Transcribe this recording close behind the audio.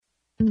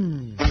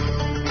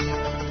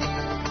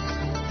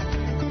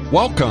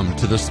Welcome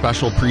to the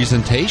special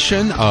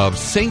presentation of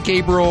St.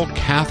 Gabriel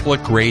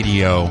Catholic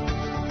Radio,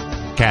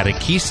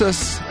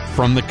 Catechesis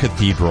from the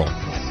Cathedral.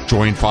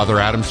 Join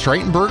Father Adam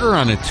Streitenberger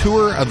on a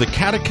tour of the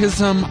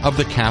Catechism of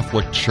the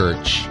Catholic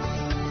Church.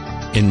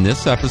 In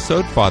this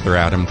episode, Father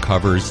Adam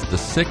covers the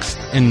 6th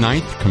and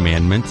 9th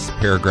commandments,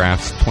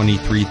 paragraphs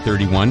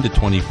 2331 to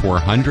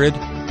 2400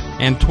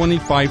 and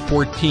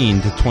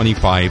 2514 to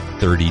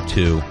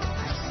 2532.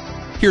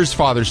 Here's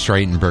Father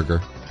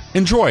Streitenberger.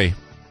 Enjoy.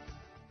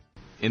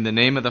 In the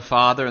name of the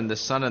Father, and the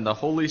Son, and the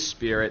Holy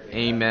Spirit,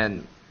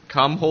 amen.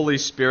 Come, Holy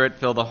Spirit,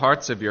 fill the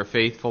hearts of your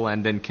faithful,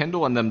 and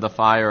enkindle in them the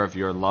fire of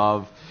your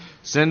love.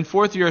 Send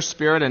forth your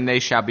Spirit, and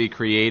they shall be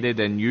created,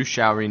 and you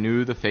shall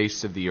renew the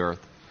face of the earth.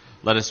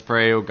 Let us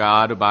pray, O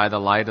God, who by the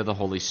light of the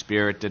Holy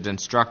Spirit did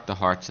instruct the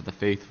hearts of the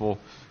faithful.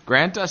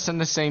 Grant us in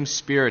the same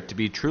Spirit to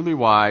be truly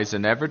wise,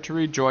 and ever to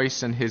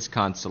rejoice in his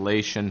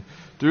consolation,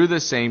 through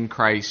the same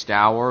Christ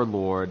our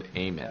Lord.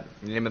 Amen.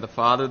 In the name of the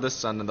Father, the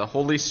Son, and the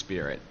Holy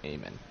Spirit.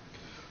 Amen.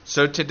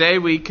 So today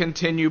we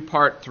continue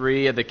part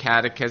 3 of the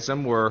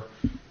Catechism. We're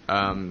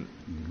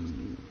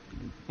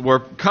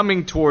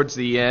coming towards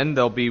the end.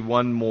 There'll be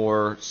one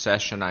more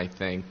session, I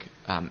think,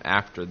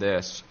 after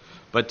this.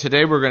 But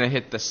today we're going to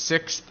hit the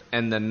 6th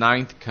and the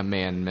 9th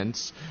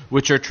commandments,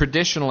 which are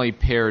traditionally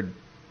paired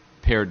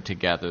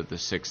together, the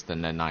 6th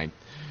and the 9th.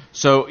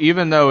 So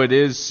even though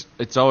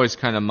it's always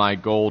kind of my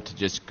goal to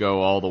just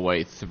go all the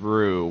way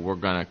through, we're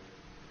going to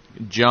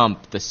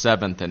jump the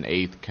 7th and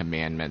 8th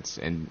commandments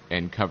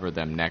and cover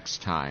them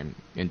next time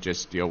and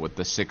just deal with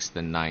the 6th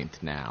and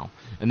 9th now.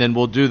 And then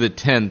we'll do the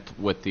 10th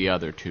with the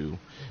other two,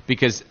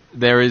 because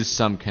there is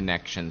some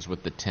connections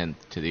with the 10th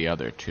to the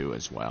other two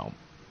as well,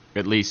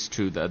 at least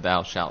to the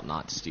thou shalt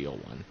not steal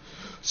one.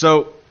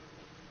 So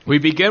we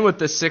begin with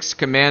the 6th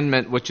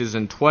commandment, which is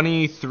in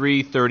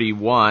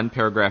 2331,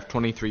 paragraph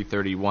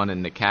 2331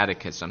 in the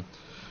Catechism.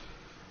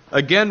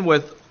 Again,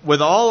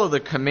 with all of the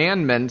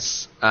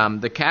commandments,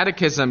 the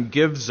Catechism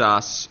gives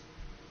us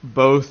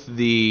both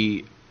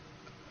the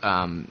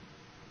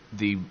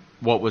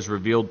what was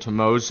revealed to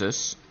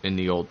Moses in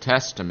the Old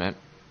Testament,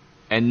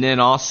 and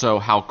then also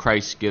how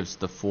Christ gives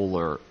the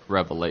fullness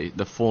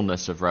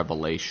of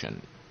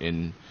revelation,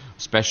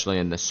 especially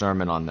in the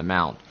Sermon on the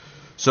Mount.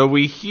 So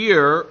we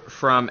hear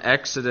from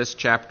Exodus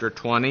chapter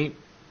 20,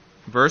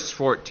 verse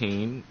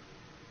 14,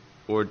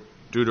 or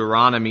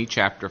Deuteronomy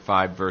chapter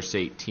 5, verse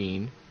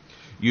 18.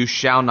 You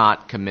shall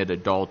not commit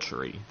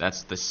adultery.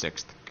 That's the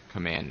 6th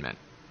commandment.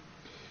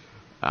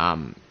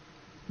 The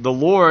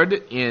Lord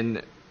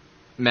in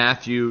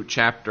Matthew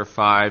chapter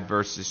 5,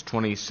 verses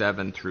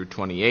 27 through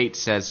 28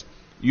 says,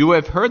 You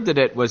have heard that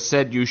it was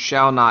said, You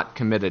shall not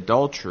commit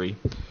adultery.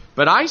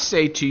 But I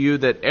say to you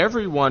that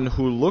everyone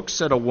who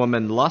looks at a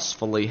woman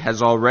lustfully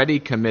has already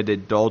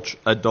committed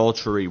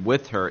adultery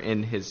with her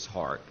in his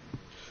heart.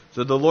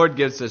 So the Lord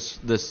gives us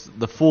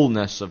the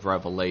fullness of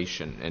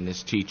revelation in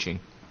his teaching.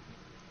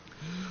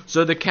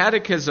 So the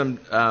Catechism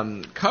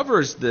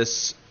covers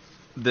this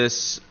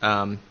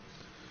kind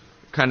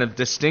of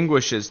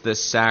distinguishes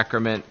this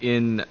sacrament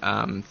in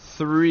 4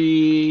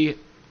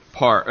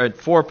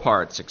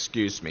 parts.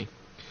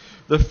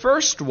 The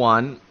first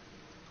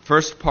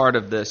part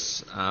of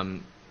this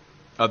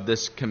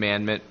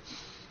commandment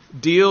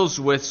deals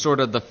with sort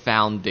of the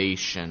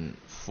foundation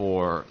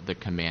for the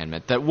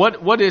commandment. That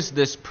what is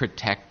this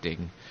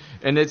protecting?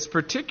 And it's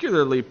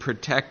particularly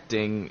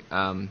protecting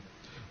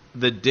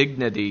the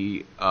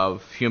dignity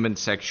of human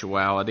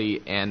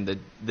sexuality and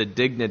the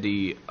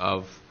dignity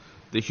of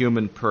the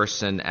human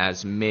person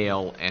as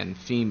male and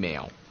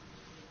female.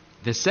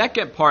 The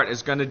second part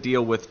is going to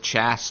deal with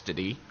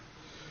chastity,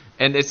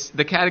 and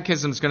the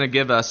Catechism is going to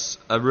give us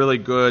a really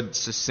good,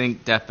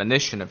 succinct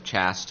definition of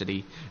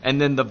chastity, and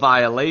then the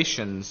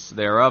violations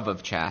thereof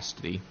of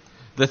chastity.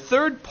 The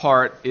third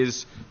part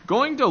is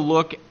going to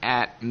look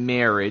at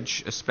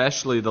marriage,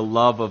 especially the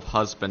love of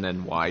husband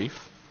and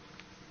wife,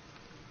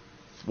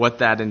 what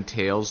that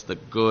entails, the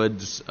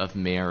goods of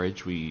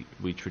marriage we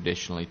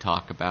traditionally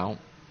talk about.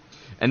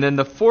 And then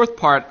the fourth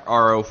part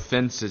are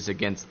offenses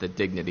against the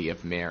dignity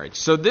of marriage.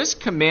 So this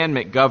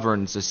commandment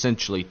governs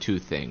essentially 2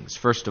 things.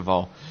 First of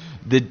all,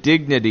 the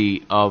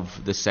dignity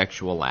of the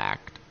sexual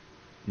act.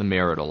 The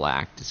marital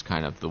act is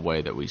kind of the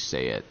way that we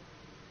say it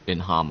in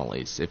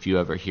homilies. If you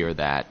ever hear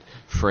that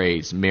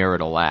phrase,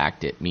 marital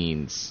act, it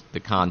means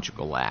the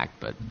conjugal act.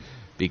 But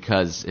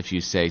because if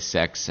you say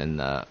sex in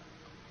a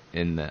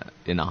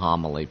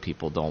homily,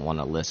 people don't want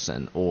to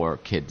listen, or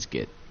kids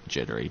get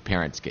jittery,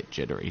 parents get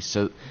jittery.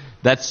 So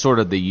that's sort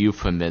of the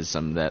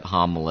euphemism that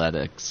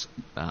homiletics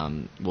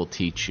will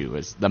teach you,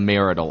 is the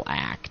marital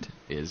act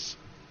is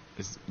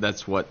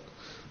that's what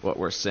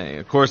we're saying.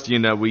 Of course, we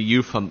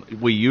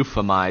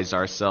euphemize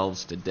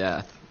ourselves to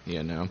death,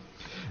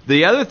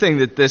 The other thing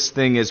that this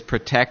thing is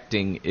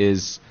protecting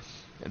is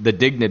the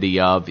dignity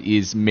of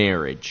is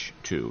marriage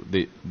too,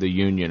 the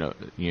union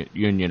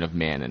of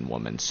man and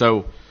woman.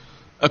 So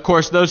of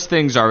course, those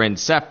things are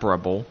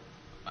inseparable.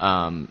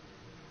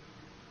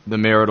 The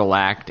marital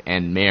act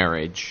and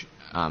marriage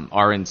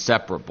are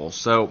inseparable.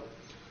 So,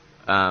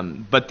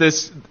 but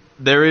this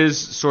there is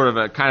sort of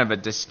a kind of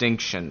a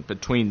distinction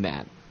between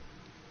that.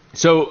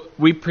 So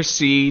we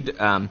proceed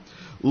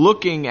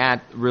looking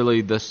at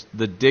really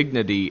the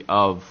dignity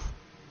of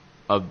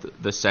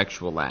the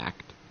sexual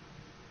act.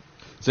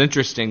 It's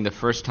interesting, the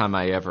first time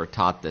I ever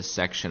taught this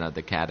section of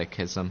the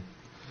Catechism,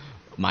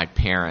 my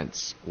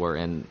parents were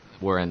in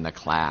the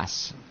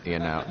class.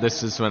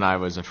 This is when I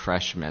was a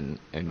freshman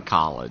in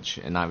college,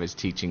 and I was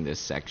teaching this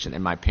section,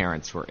 and my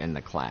parents were in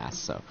the class.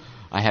 So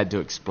I had to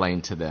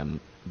explain to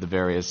them the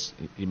various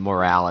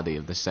morality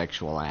of the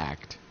sexual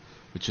act,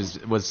 which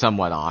was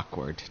somewhat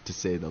awkward, to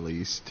say the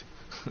least.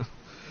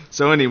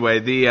 So anyway,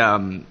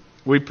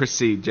 we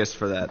proceed just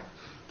for that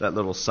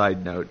little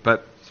side note.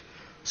 But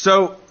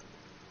so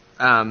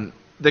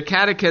the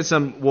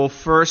Catechism will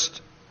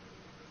first,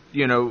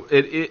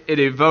 it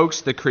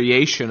evokes the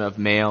creation of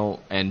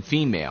male and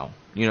female.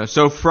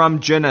 So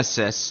from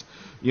Genesis,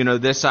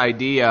 this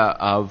idea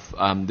of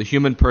the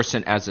human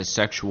person as a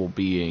sexual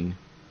being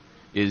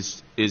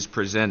is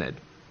presented.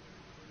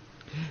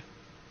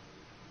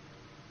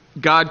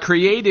 God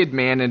created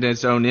man in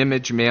his own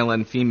image, male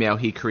and female,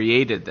 he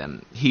created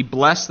them. He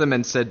blessed them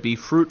and said, "Be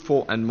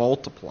fruitful and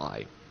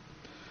multiply."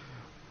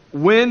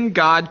 When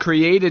God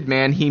created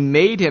man, he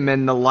made him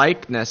in the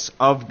likeness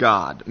of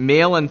God.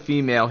 Male and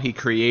female, he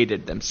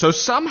created them. So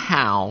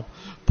somehow,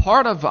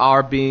 part of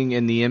our being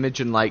in the image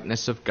and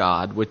likeness of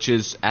God, which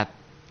is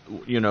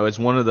is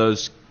one of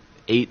those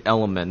 8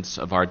 elements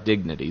of our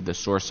dignity, the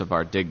source of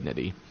our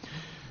dignity,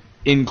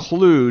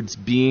 includes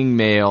being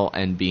male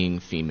and being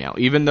female.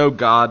 Even though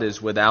God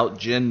is without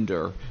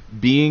gender,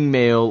 being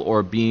male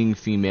or being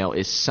female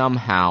is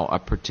somehow a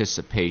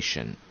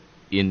participation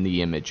in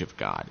the image of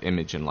God,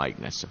 image and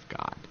likeness of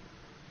God.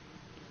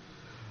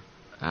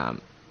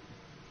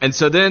 And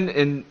so then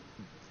in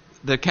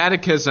the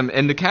Catechism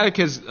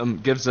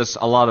gives us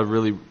a lot of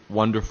really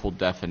wonderful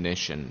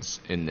definitions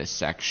in this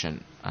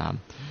section.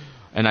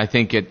 And I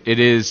think it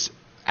is,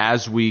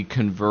 as we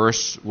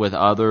converse with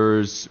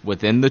others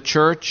within the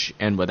church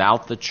and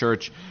without the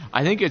church,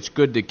 I think it's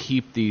good to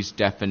keep these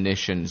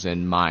definitions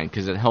in mind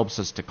because it helps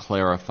us to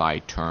clarify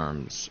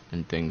terms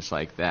and things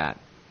like that.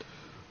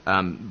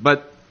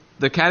 But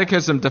the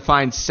Catechism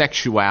defines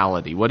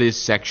sexuality. What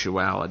is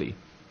sexuality?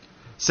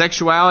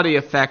 Sexuality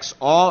affects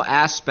all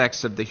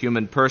aspects of the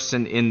human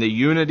person in the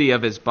unity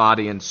of his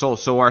body and soul.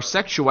 So our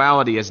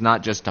sexuality is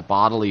not just a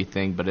bodily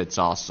thing, but it's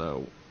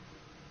also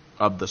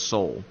of the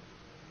soul.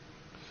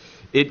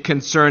 It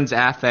concerns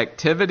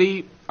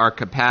affectivity, our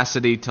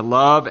capacity to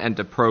love and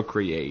to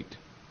procreate.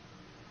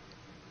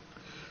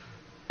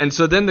 And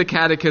so then the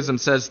Catechism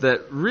says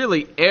that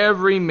really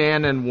every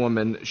man and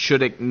woman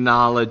should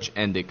acknowledge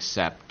and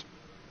accept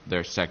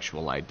their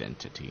sexual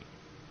identity,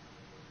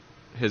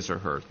 his or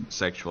her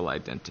sexual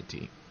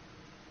identity.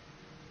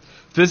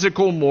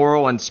 Physical,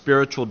 moral, and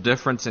spiritual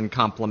difference and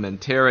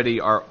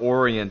complementarity are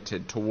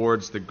oriented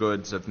towards the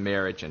goods of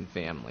marriage and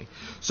family.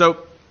 So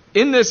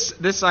in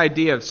this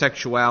idea of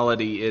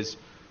sexuality is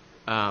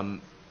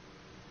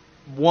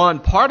one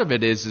part of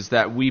it is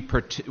that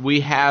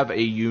we have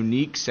a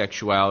unique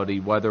sexuality,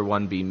 whether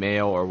one be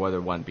male or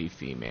whether one be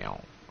female,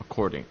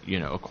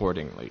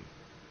 accordingly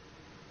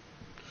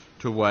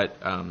to what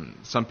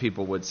some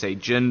people would say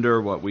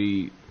gender, what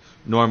we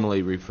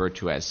normally refer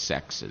to as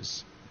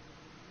sexes.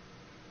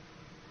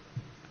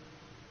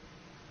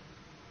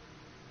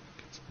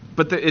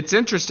 But it's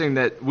interesting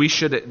that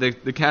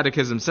the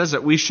Catechism says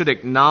that we should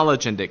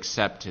acknowledge and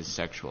accept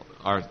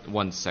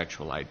one's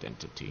sexual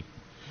identity,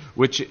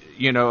 which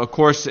of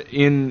course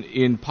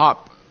in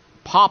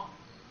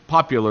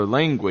popular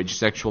language,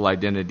 sexual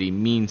identity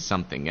means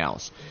something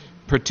else.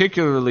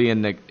 Particularly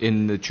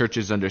in the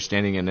Church's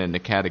understanding and in the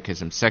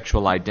Catechism,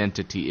 sexual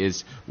identity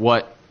is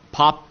what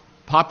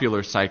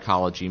popular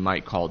psychology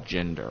might call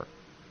gender,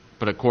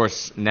 but of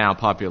course now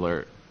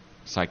popular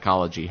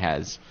psychology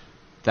has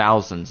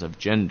thousands of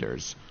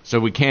genders, so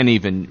we can't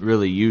even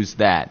really use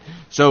that.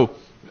 So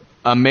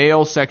a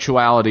male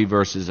sexuality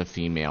versus a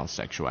female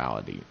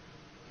sexuality.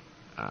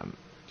 And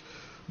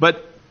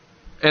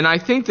I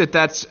think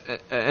that's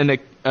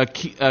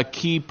a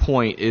key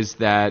point is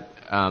that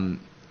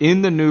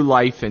in the new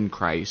life in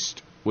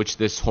Christ, which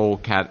this whole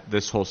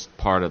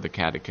part of the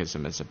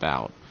Catechism is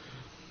about,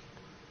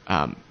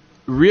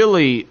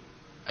 really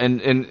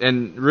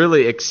and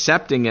really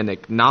accepting and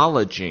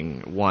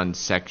acknowledging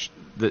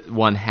that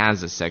one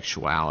has a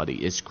sexuality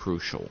is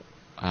crucial.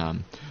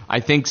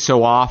 I think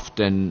so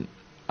often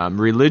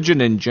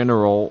religion in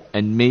general,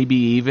 and maybe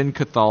even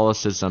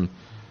Catholicism,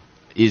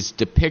 is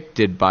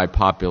depicted by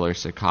popular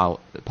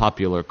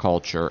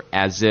culture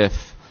as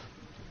if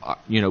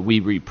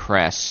we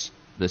repress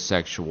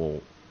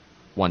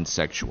one's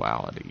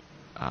sexuality.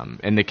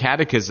 And the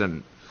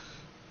Catechism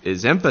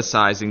is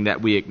emphasizing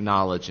that we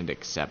acknowledge and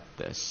accept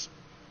this.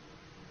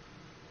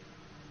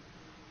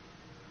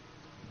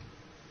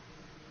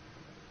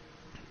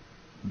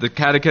 The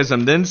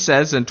Catechism then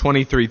says in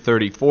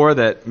 2334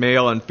 that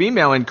male and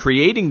female, in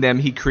creating them,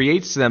 he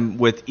creates them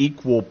with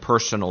equal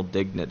personal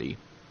dignity.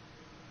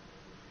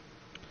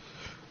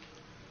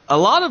 a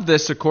lot of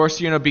this, of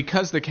course,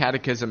 because the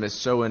Catechism is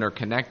so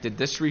interconnected,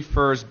 this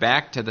refers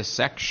back to the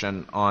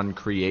section on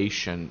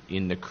creation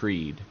in the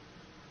Creed.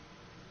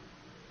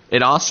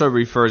 It also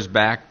refers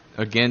back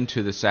again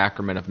to the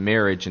sacrament of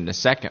marriage in the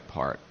second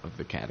part of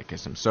the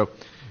Catechism. So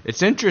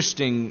it's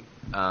interesting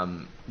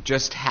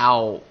just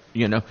how,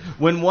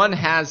 when one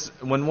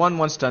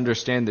wants to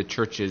understand the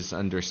Church's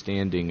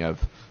understanding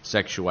of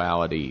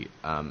sexuality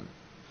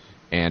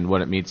and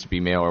what it means to be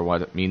male or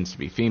what it means to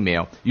be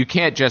female, you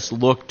can't just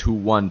look to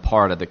one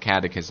part of the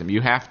Catechism.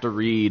 You have to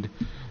read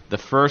the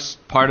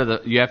first part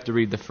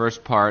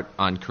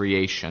on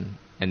creation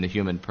and the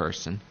human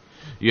person.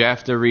 You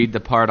have to read the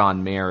part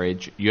on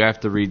marriage. You have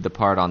to read the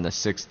part on the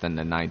 6th and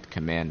the 9th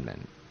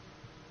commandment.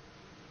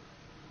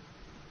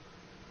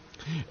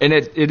 And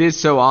it is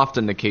so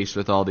often the case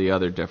with all the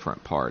other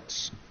different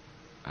parts.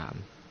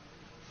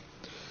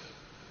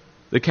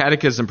 The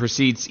Catechism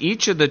proceeds,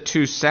 each of the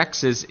two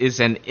sexes is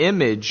an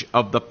image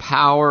of the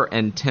power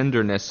and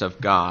tenderness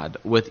of God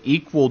with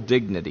equal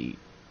dignity,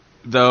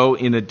 though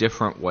in a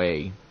different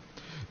way.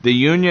 The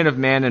union of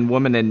man and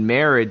woman in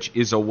marriage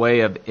is a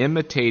way of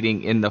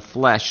imitating in the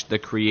flesh the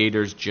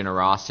Creator's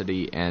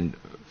generosity and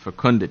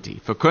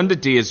fecundity.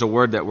 Fecundity is a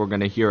word that we're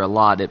going to hear a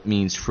lot. It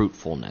means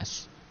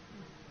fruitfulness.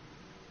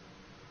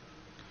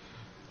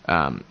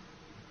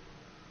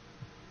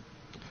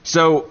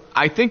 So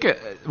I think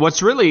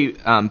what's really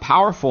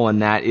powerful in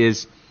that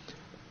is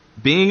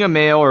being a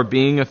male or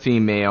being a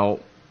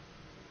female,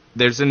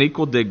 there's an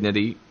equal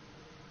dignity,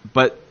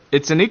 but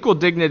it's an equal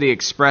dignity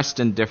expressed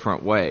in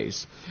different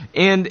ways.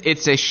 And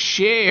it's a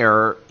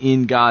share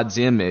in God's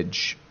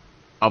image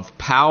of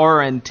power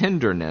and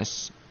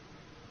tenderness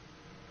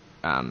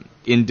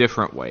in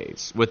different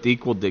ways with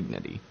equal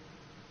dignity.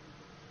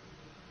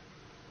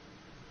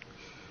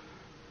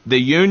 The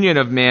union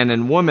of man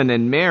and woman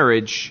in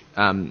marriage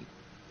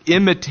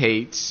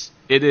imitates,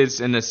 it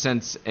is in a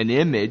sense an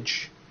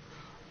image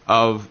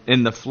of,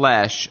 in the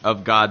flesh,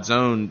 of God's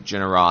own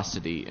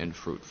generosity and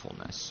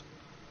fruitfulness.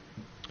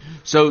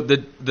 So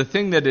the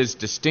thing that is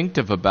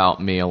distinctive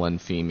about male and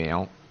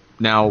female,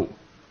 now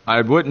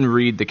I wouldn't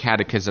read the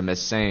Catechism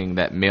as saying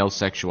that male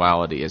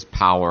sexuality is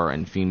power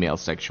and female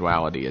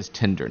sexuality is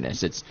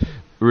tenderness. It's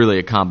really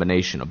a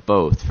combination of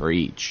both for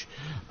each.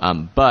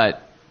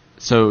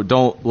 So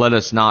don't let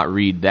us not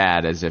read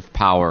that as if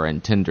power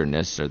and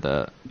tenderness are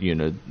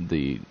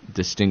the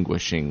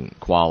distinguishing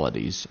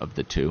qualities of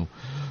the two,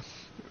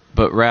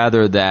 but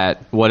rather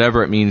that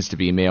whatever it means to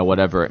be male,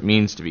 whatever it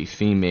means to be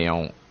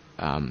female,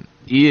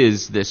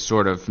 is this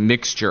sort of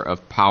mixture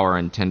of power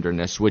and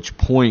tenderness which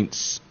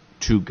points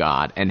to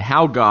God and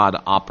how God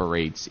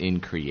operates in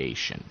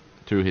creation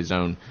through his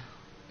own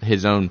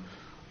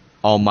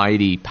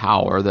almighty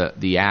power,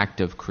 the act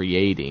of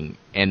creating,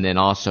 and then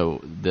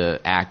also the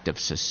act of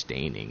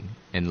sustaining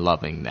and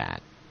loving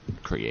that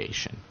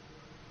creation.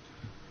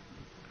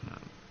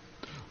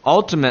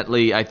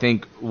 Ultimately, I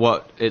think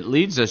what it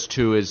leads us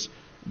to is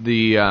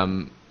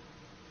the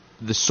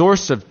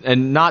source of,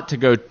 and not to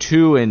go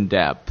too in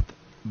depth,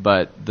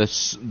 but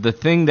the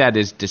thing that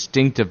is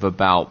distinctive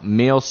about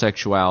male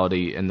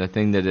sexuality and the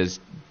thing that is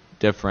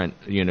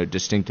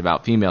distinct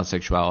about female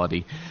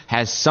sexuality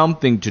has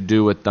something to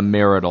do with the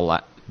marital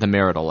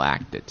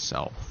act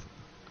itself.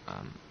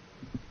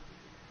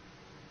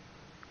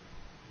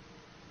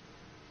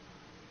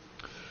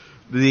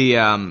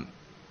 Then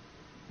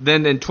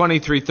in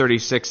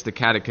 2336, the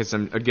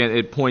Catechism, again,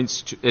 it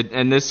points to,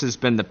 and this has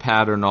been the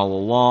pattern all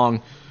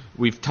along.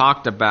 We've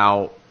talked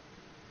about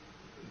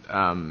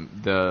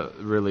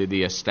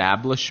the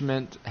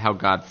establishment, how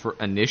God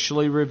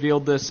initially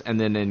revealed this, and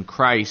then in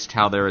Christ,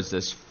 how there is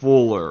this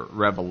fuller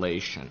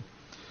revelation.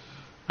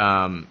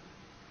 And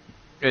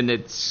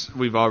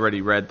we've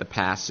already read the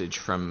passage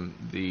from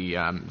the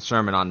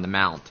Sermon on the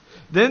Mount.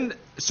 Then,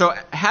 so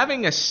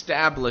having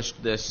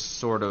established this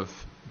sort of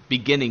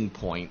beginning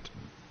point,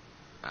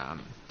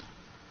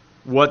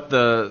 what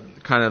the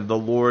kind of the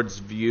Lord's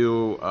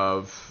view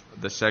of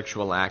the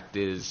sexual act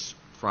is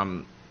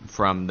from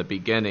the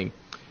beginning,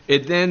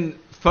 the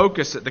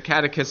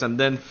Catechism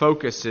then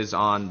focuses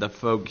on the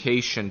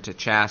vocation to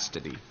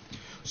chastity.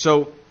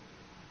 So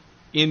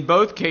in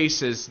both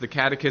cases, the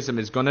Catechism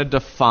is going to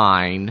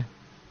define,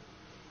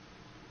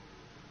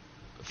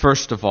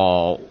 first of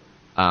all,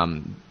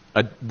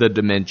 the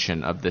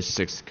dimension of the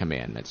sixth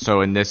commandment.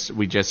 So in this,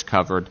 we just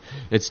covered,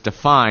 it's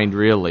defined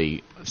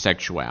really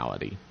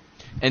sexuality.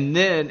 And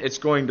then it's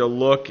going to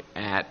look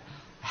at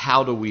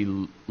how do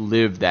we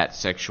live that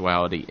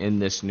sexuality in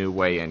this new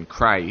way in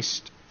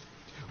Christ,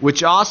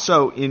 which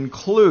also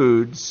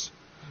includes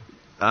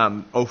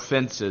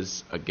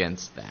offenses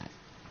against that.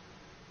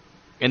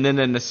 And then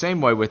in the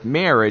same way with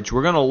marriage,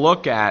 we're going to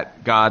look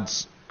at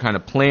God's kind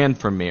of plan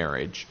for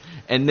marriage,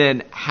 and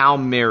then how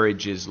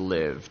marriage is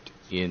lived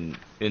in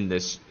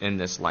this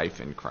life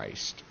in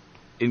Christ,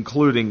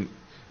 including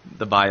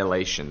the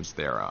violations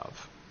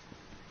thereof.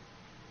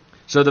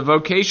 So the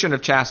vocation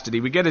of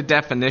chastity, we get a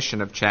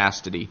definition of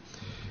chastity.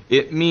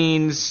 It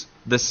means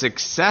the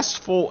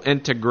successful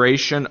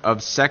integration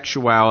of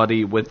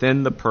sexuality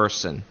within the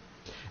person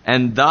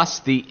and thus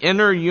the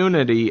inner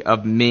unity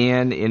of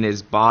man in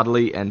his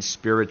bodily and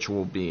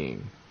spiritual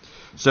being.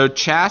 So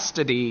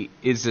chastity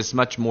is this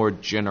much more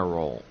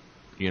general.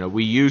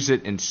 We use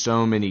it in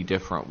so many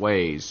different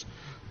ways,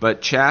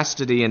 but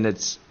chastity in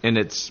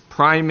its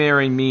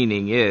primary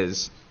meaning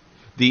is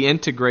the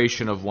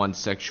integration of one's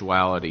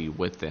sexuality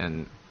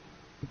within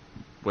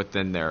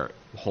their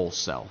whole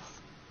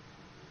self.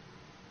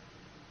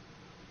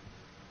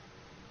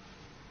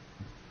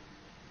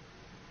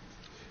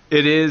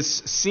 It is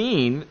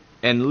seen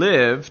and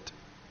lived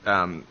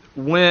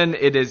when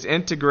it is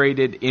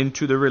integrated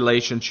into the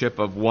relationship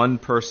of one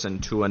person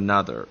to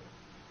another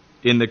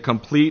in the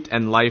complete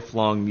and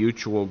lifelong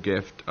mutual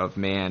gift of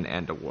man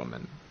and a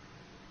woman.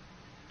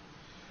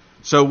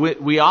 So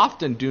we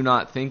often do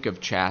not think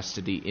of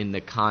chastity in the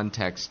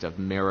context of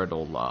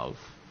marital love.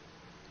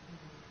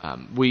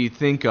 We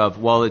think of,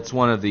 it's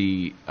one of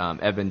the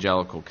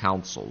evangelical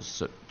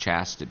counsels,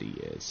 chastity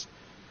is.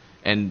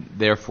 And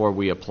therefore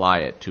we apply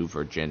it to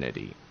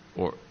virginity,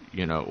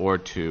 or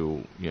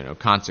to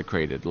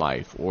consecrated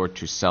life, or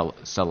to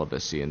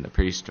celibacy in the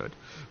priesthood.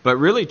 But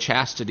really,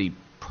 chastity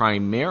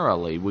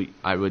primarily,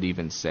 I would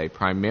even say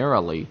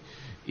primarily,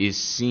 is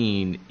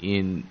seen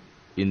in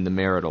the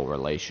marital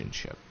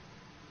relationship.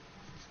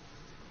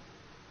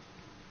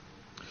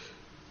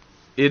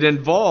 It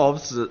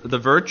involves, the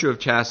virtue of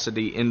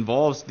chastity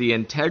involves the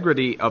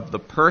integrity of the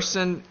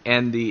person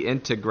and the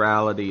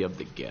integrality of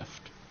the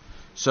gift.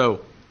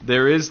 So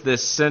there is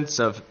this sense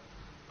of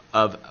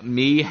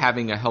me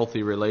having a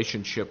healthy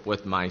relationship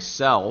with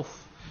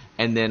myself,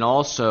 and then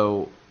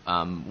also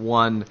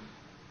one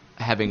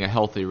having a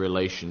healthy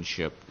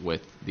relationship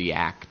with the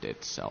act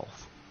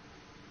itself.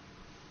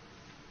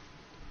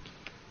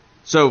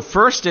 So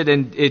first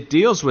it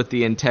deals with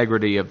the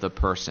integrity of the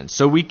person.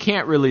 So we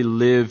can't really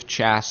live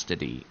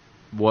chastity,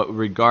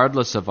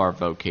 regardless of our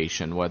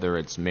vocation, whether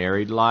it's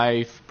married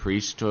life,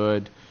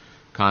 priesthood,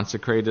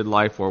 consecrated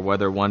life, or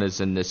whether one is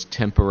in this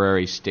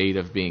temporary state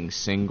of being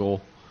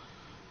single.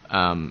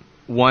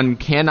 One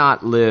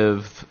cannot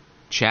live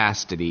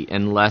chastity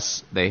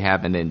unless they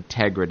have the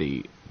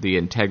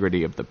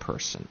integrity of the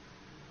person.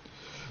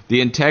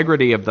 The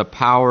integrity of the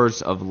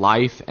powers of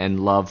life and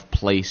love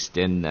placed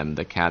in them,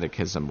 the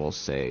Catechism will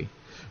say,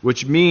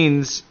 which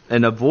means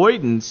an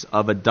avoidance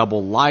of a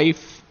double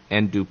life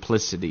and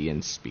duplicity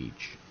in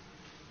speech.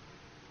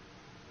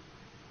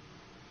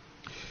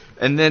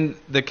 And then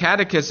the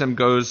Catechism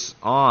goes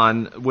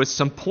on with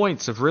some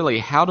points of really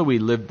how do we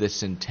live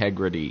this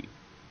integrity,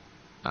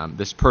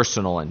 this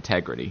personal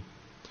integrity.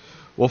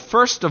 Well,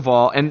 first of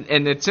all, and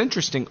it's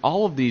interesting,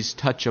 all of these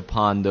touch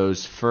upon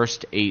those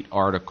first 8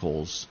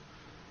 articles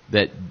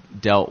that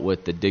dealt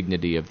with the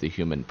dignity of the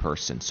human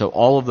person. So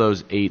all of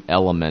those 8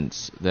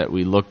 elements that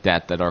we looked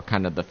at that are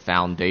kind of the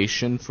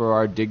foundation for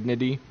our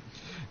dignity,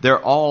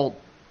 they're all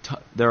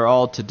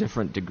to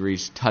different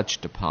degrees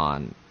touched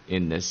upon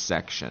in this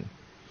section.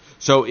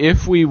 So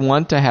if we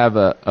want to have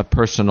a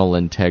personal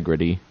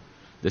integrity,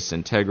 this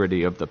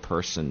integrity of the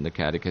person, the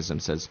Catechism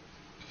says,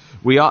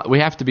 we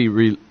have to be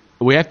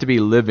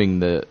living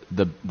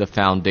the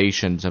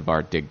foundations of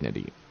our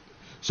dignity.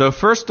 So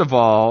first of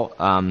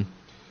all,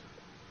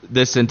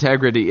 this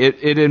integrity,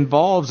 it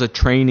involves a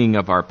training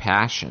of our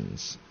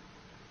passions.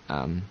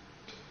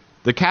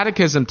 The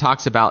Catechism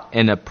talks about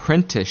an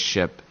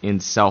apprenticeship in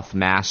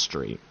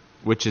self-mastery,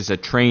 which is a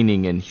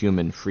training in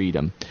human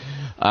freedom.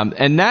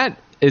 And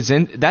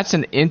that's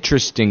an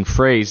interesting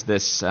phrase,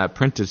 this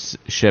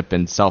apprenticeship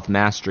in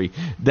self-mastery.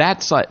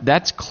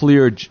 That's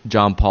clear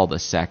John Paul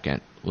II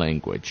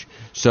language.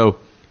 So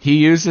he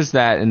uses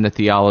that in the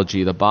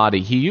Theology of the Body.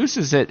 He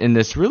uses it in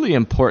this really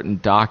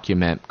important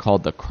document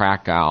called the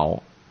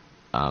Krakow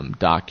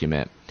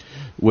document,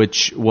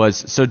 which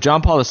was, so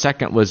John Paul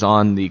II was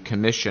on the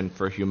Commission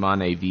for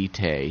Humanae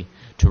Vitae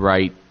to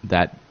write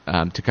that,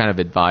 to kind of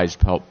advise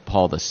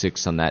Paul VI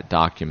on that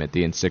document,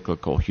 the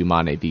encyclical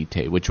Humanae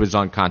Vitae, which was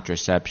on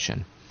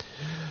contraception.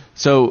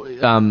 So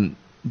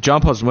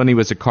John Paul, when he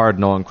was a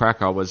cardinal in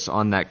Krakow, was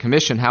on that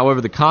commission.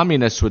 However, the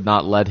communists would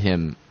not let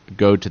him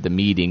go to the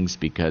meetings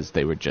because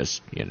they were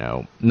just,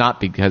 not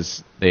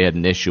because they had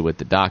an issue with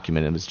the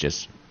document. It was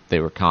just they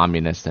were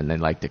communists and they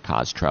liked to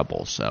cause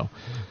trouble. So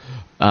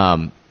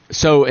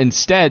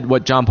instead,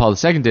 what John Paul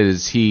II did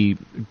is he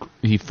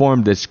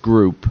formed this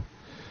group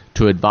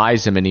to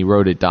advise him, and he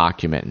wrote a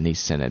document and he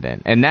sent it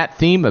in. And that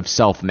theme of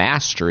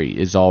self-mastery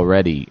is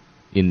already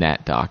in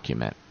that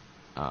document.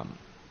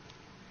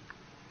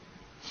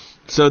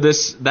 So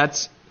this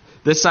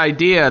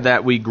idea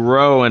that we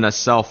grow in a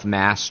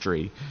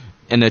self-mastery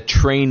and a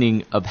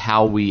training of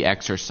how we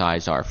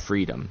exercise our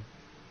freedom.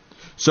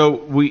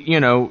 So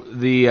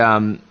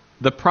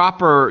the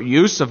proper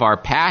use of our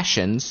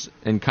passions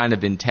and kind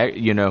of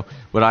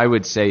what I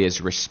would say is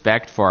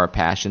respect for our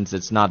passions.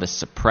 It's not a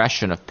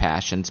suppression of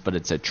passions, but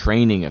it's a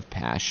training of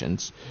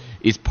passions,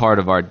 is part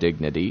of our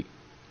dignity.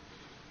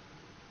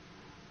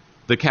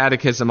 The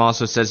Catechism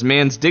also says,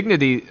 man's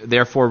dignity,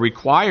 therefore,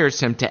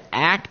 requires him to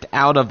act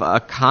out of a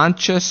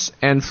conscious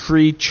and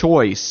free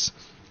choice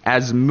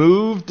as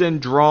moved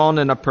and drawn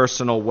in a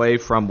personal way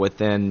from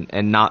within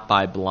and not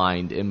by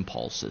blind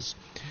impulses.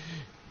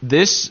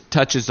 This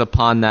touches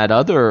upon that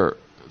other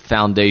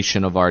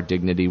foundation of our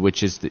dignity,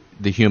 which is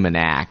the human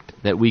act,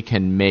 that we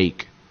can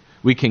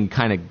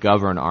kind of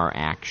govern our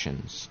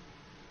actions.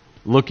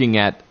 Looking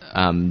at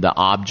the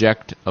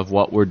object of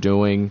what we're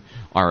doing,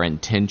 our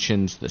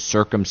intentions, the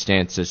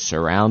circumstances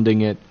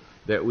surrounding it,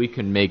 that we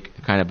can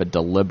make kind of a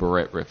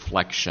deliberate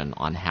reflection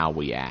on how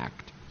we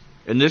act.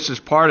 And this is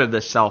part of the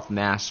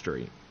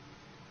self-mastery.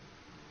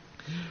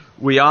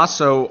 We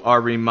also are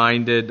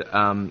reminded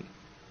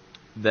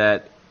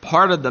that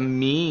part of the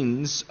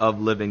means of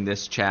living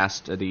this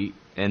chastity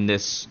and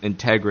this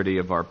integrity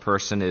of our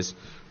person is,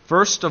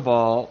 first of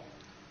all,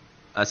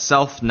 a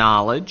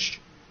self-knowledge.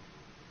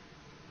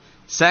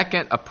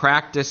 Second, a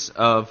practice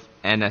of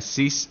an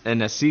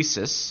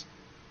ascesis,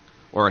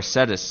 or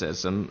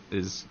asceticism,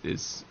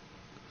 is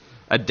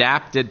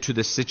adapted to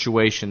the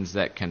situations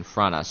that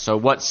confront us. So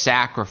what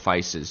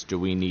sacrifices do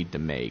we need to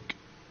make?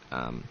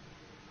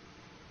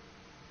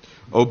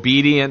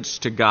 Obedience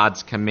to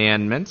God's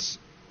commandments,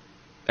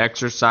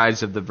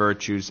 exercise of the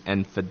virtues,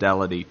 and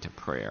fidelity to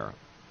prayer.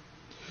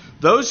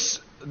 Those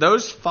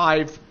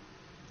five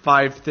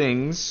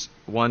things,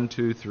 1,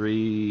 2,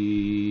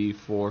 3,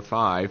 4,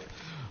 5,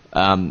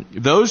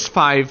 those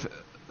five,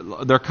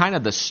 they're kind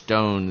of the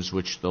stones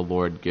which the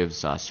Lord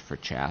gives us for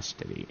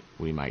chastity,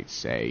 we might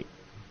say.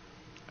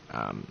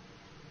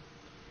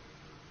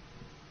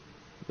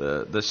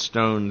 The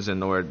stones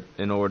in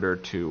order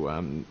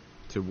to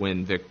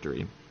win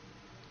victory.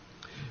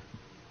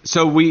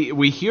 So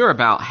we hear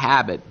about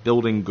habit,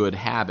 building good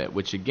habit,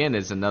 which again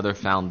is another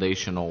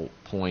foundational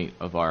point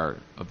of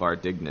our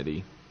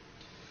dignity.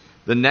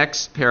 The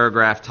next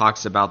paragraph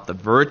talks about the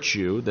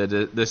virtue,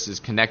 that this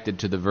is connected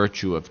to the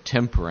virtue of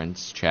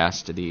temperance,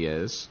 chastity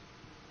is.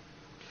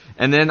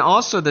 And then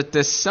also that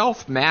this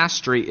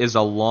self-mastery is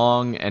a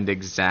long and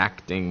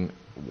exacting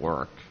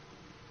work,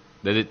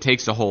 that it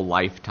takes a whole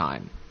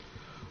lifetime.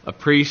 A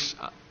priest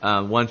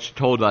once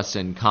told us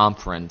in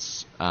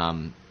conference,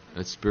 a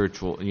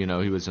spiritual,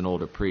 he was an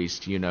older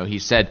priest, he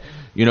said,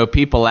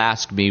 people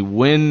ask me,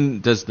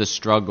 when does the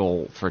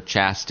struggle for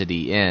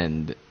chastity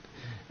end?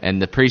 And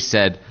the priest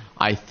said,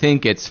 I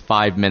think it's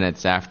 5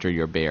 minutes after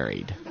you're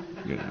buried.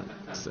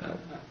 So.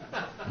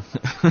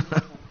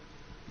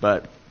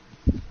 But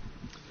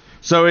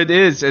so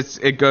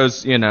it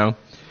goes,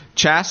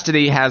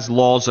 chastity has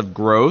laws of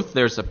growth.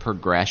 There's a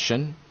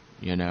progression,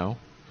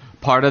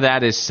 Part of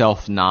that is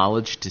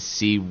self-knowledge, to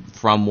see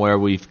from where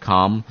we've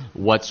come,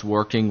 what's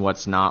working,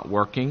 what's not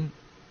working.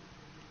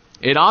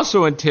 It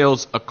also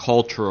entails a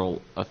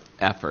cultural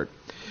effort.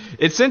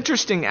 It's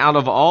interesting, out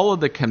of all of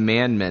the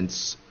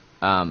commandments,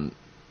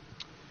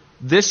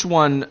 this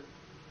one,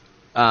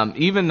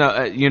 even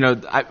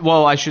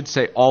though, I should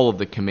say all of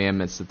the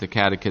commandments that the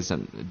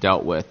Catechism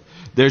dealt with,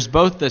 there's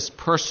both this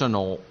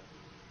personal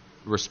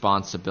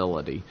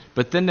responsibility,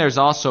 but then there's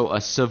also a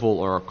civil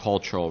or a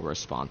cultural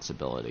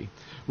responsibility.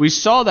 We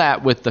saw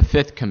that with the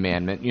fifth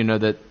commandment,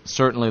 that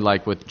certainly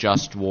like with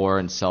just war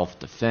and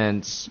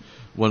self-defense,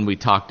 when we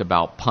talked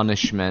about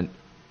punishment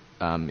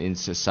in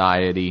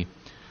society,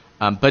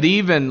 but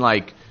even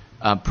like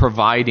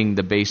providing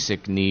the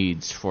basic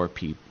needs for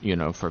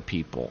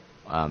people,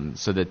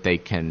 so that they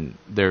can,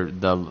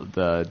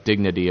 the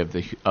dignity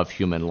of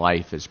human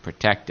life is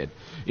protected.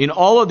 In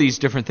all of these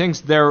different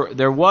things,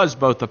 there was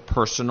both a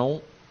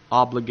personal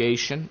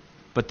obligation,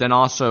 but then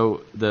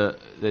also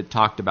it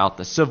talked about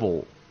the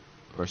civil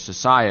or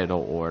societal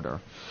order.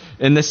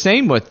 And the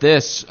same with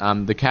this,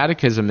 the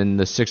Catechism in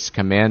the Sixth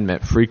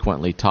Commandment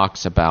frequently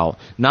talks about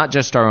not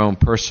just our own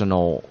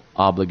personal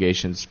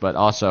obligations, but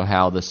also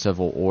how the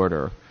civil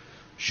order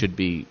should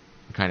be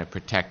kind of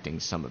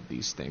protecting some of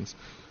these things.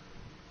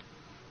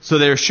 So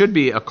there should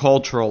be a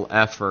cultural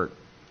effort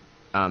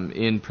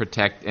in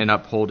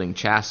upholding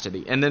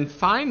chastity. And then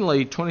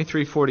finally,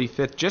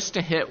 2345, just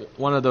to hit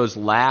one of those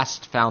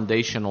last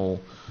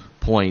foundational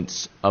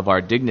points of our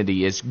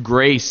dignity, is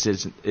grace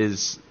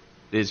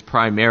is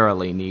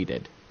primarily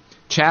needed.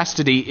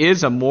 Chastity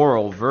is a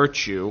moral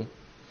virtue,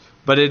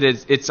 but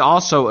it's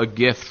also a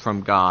gift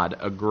from God,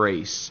 a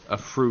grace, a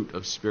fruit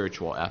of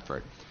spiritual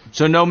effort.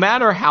 So no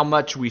matter how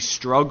much we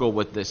struggle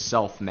with this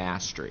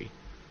self-mastery,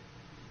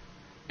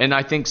 and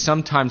I think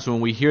sometimes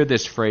when we hear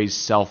this phrase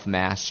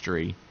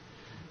self-mastery,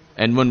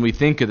 and when we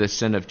think of the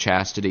sin of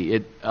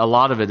chastity, a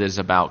lot of it is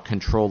about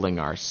controlling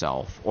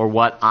ourselves, or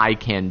what I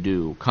can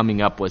do,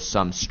 coming up with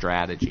some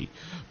strategy.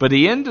 But at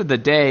the end of the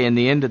day, in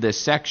the end of this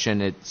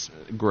section, it's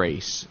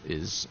grace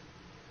is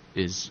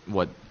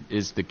what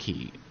is the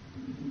key.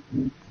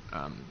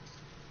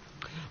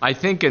 I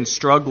think in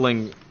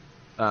struggling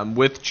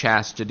with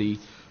chastity,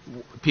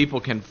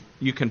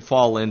 you can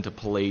fall into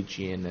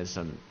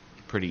Pelagianism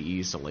pretty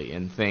easily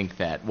and think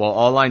that, well,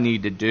 all I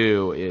need to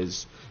do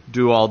is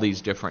do all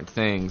these different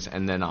things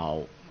and then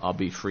I'll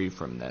be free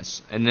from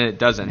this. And then it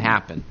doesn't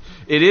happen.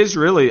 It is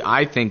really,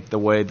 I think, the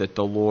way that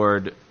the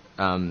Lord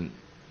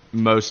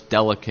most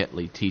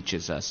delicately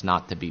teaches us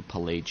not to be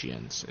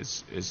Pelagians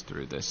is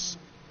through this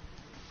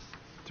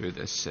through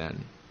this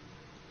sin.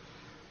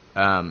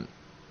 And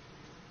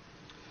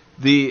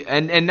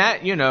that,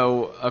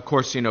 of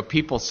course,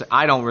 people say,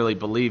 I don't really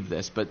believe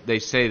this, but they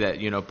say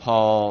that,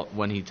 Paul,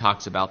 when he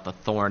talks about the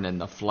thorn in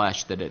the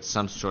flesh, that it's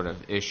some sort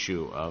of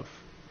issue of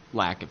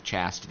lack of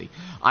chastity.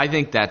 I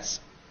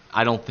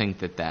don't think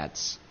that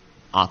that's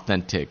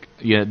authentic.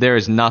 There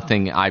is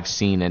nothing I've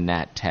seen in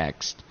that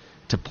text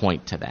to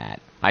point to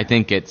that. I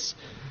think it's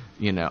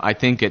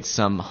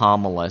some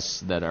homilists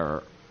that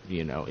are,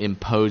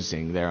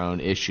 imposing their own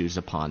issues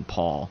upon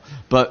Paul.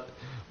 But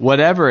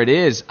whatever it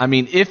is,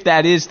 if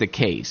that is the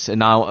case, and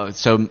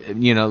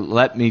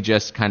let me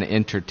just kind of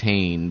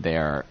entertain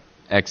their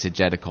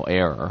exegetical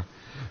error,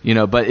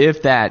 but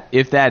if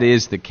that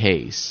is the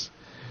case,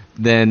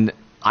 then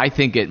I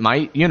think it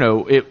might,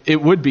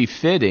 it would be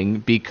fitting,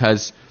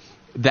 because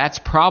that's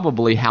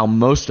probably how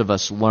most of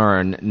us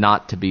learn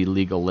not to be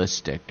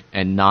legalistic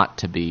and not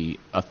to be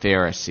a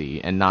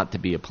Pharisee and not to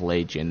be a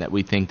Pelagian, that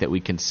we think that we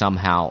can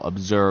somehow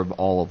observe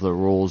all of the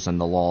rules and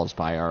the laws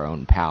by our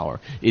own power.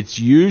 It's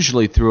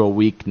usually through a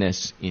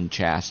weakness in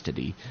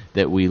chastity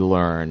that we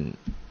learn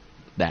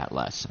that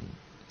lesson.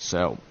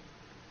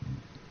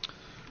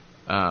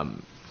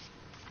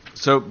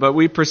 But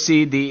we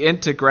proceed the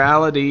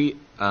integrality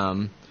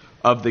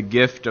of the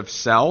gift of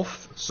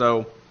self.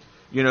 So,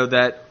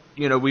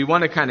 we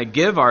want to kind of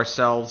give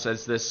ourselves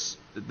as this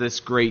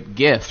great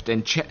gift,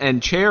 and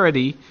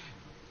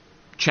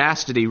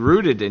chastity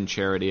rooted in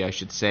charity, I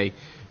should say,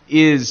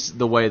 is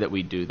the way that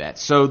we do that.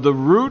 So the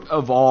root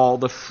of all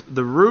the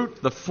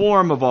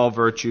form of all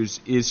virtues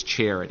is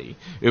charity.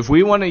 If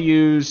we want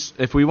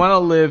to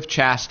live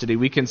chastity,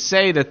 we can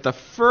say that the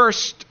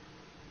first,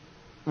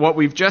 what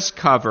we've just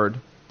covered,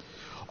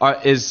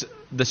 is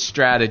the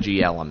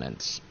strategy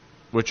elements,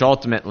 which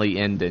ultimately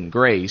end in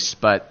grace,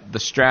 but the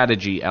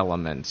strategy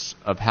elements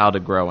of how to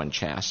grow in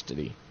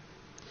chastity.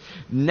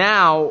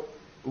 Now,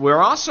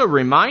 we're also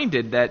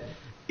reminded that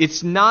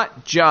it's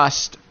not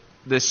just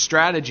this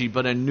strategy,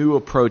 but a new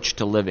approach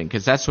to living,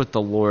 because that's what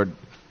the Lord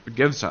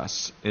gives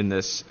us in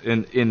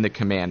the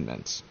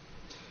commandments.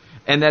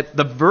 And that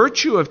the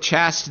virtue of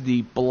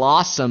chastity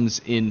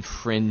blossoms in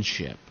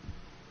friendship.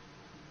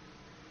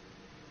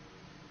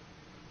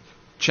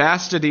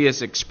 Chastity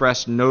is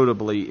expressed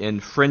notably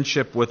in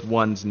friendship with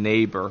one's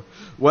neighbor.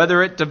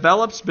 Whether it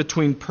develops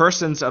between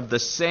persons of the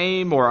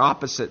same or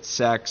opposite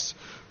sex,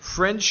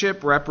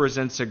 friendship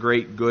represents a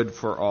great good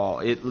for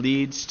all. It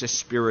leads to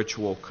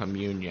spiritual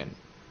communion.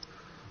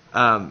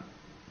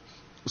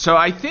 So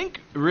I think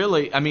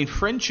really,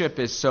 friendship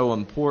is so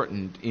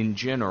important in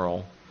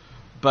general,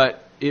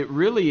 but it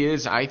really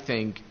is, I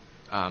think,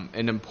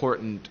 an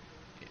important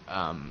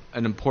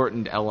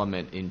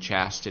element in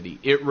chastity.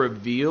 It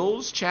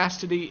reveals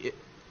chastity,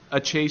 a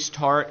chaste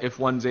heart, if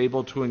one's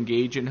able to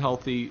engage in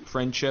healthy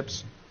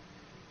friendships,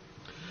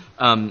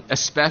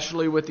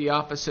 especially with the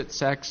opposite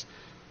sex.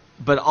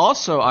 But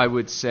also, I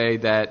would say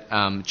that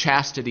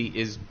chastity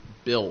is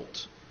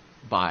built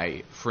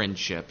by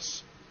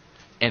friendships,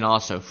 and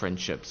also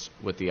friendships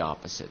with the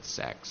opposite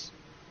sex.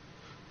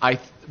 I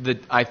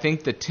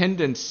think the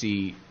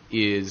tendency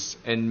is,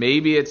 and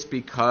maybe it's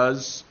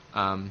because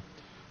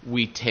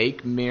we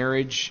take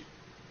marriage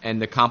and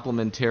the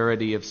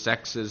complementarity of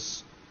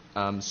sexes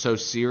so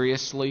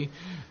seriously,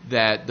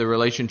 that the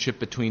relationship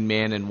between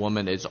man and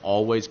woman is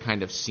always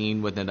kind of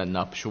seen within a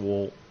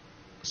nuptial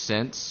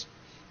sense.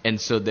 And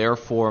so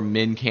therefore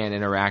men can't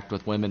interact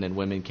with women and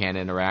women can't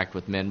interact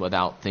with men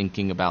without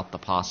thinking about the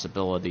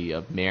possibility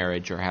of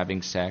marriage or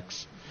having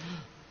sex.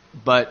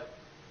 But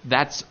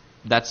that's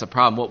the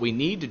problem. What we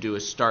need to do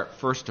is start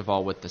first of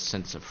all with the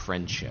sense of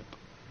friendship.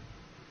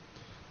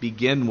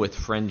 Begin with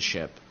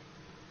friendship.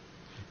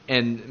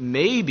 And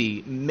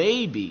maybe,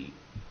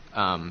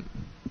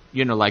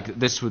 like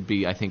this would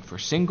be, I think, for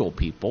single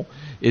people,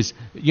 is,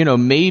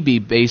 maybe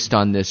based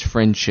on this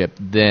friendship,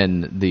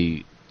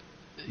 then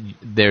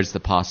there's the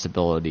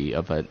possibility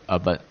of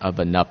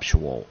a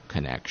nuptial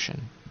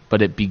connection.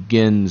 But it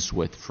begins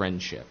with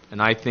friendship.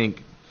 And I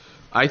think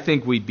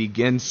we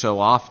begin so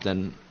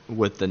often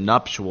with the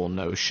nuptial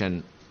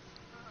notion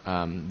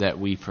that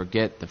we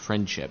forget the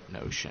friendship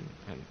notion.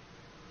 And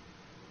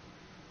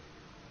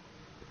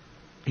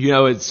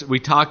we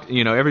talk,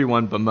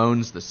 everyone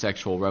bemoans the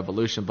sexual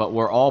revolution, but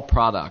we're all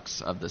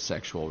products of the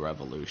sexual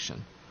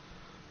revolution.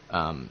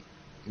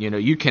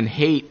 You can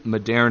hate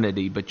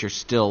modernity, but you're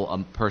still a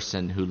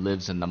person who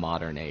lives in the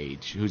modern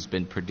age, who's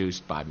been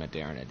produced by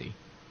modernity.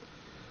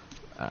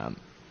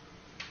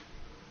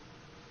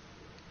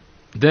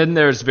 Then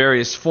there's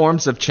various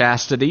forms of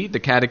chastity. The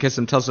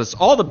Catechism tells us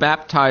all the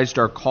baptized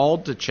are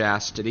called to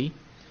chastity.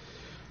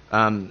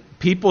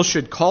 People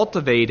should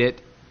cultivate it,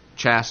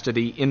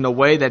 chastity, in the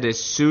way that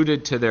is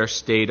suited to their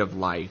state of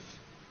life.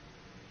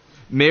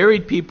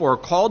 Married people are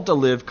called to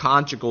live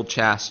conjugal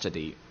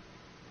chastity.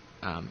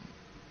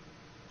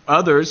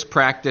 Others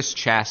practice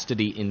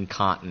chastity in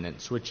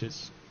continence, which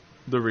is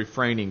the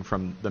refraining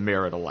from the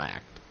marital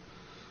act,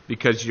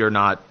 because you're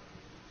not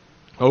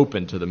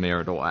open to the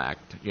marital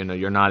act.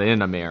 You're not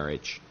in a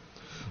marriage.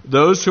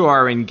 Those who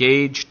are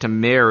engaged to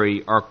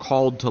marry are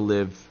called to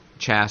live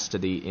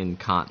chastity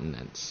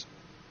incontinence.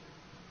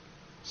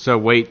 So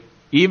wait,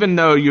 even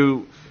though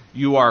you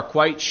are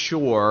quite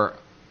sure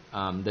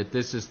that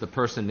this is the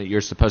person that you're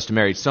supposed to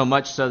marry, so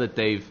much so that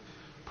they've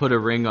put a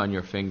ring on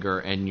your finger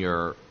and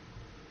you're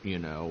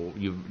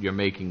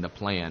making the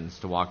plans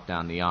to walk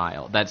down the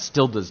aisle, that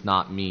still does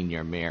not mean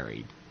you're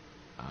married.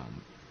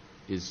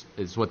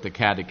 Is what the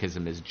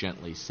Catechism is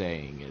gently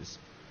saying, is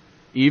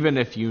even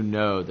if you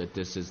know that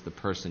this is the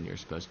person you're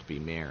supposed to be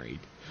married,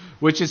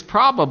 which is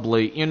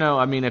probably,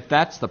 if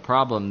that's the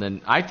problem,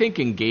 then I think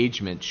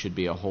engagement should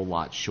be a whole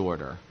lot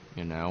shorter,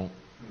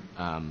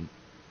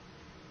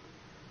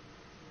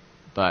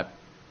 but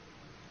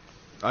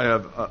I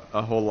have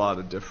a whole lot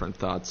of different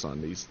thoughts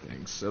on these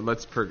things. So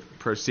let's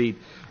proceed.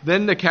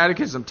 Then the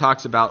Catechism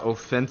talks about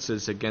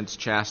offenses against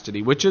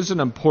chastity, which is an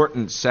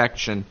important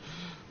section.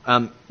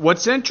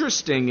 What's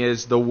interesting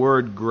is the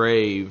word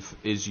grave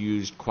is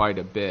used quite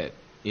a bit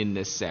in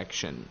this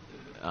section.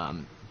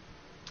 And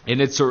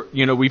it's,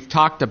 we've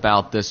talked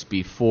about this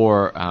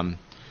before,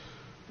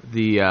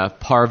 the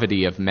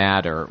parvati of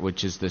matter,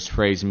 which is this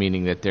phrase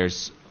meaning that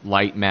there's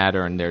light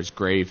matter and there's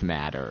grave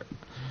matter.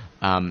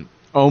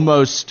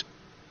 Almost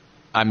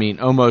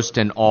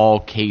in all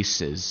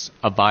cases,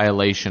 a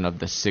violation of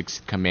the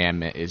sixth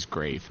commandment is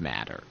grave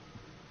matter.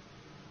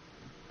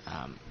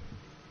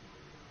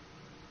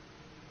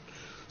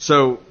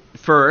 So,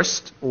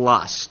 first,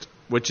 lust,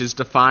 which is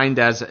defined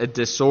as a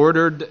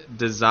disordered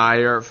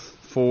desire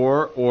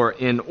for or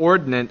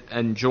inordinate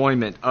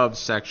enjoyment of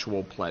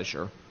sexual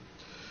pleasure.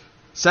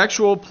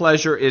 Sexual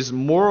pleasure is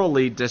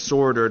morally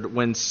disordered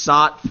when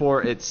sought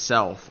for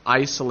itself,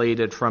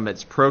 isolated from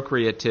its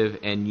procreative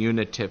and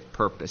unitive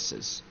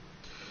purposes.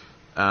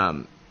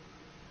 And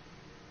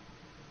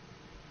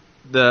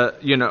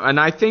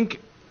I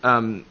think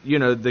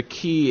the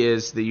key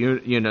is the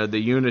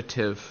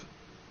unitive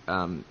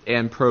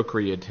and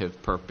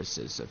procreative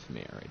purposes of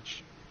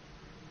marriage.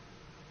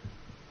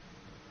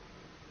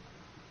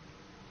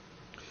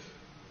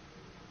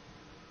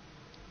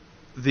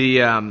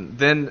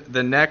 Then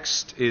the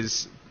next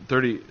is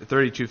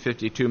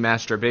 3252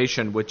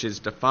 masturbation, which is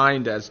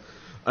defined as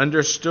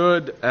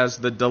understood as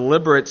the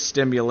deliberate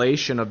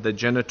stimulation of the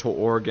genital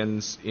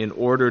organs in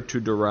order to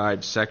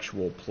derive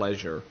sexual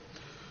pleasure.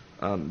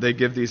 They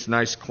give these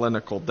nice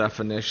clinical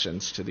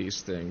definitions to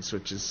these things,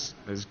 which is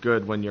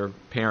good when your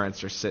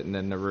parents are sitting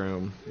in the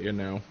room,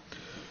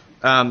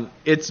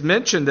 It's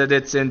mentioned that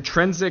it's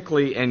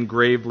intrinsically and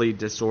gravely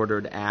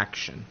disordered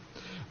action.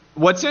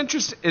 What's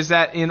interesting is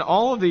that in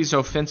all of these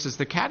offenses,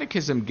 the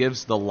Catechism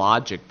gives the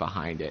logic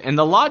behind it. And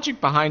the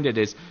logic behind it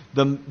is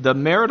the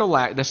marital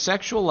act, the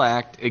sexual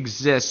act,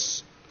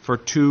 exists for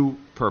two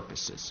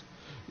purposes: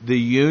 the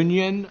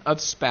union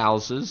of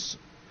spouses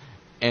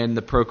and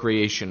the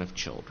procreation of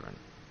children.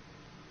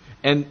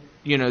 And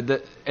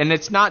and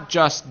it's not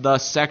just the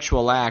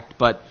sexual act,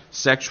 but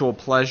sexual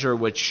pleasure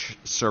which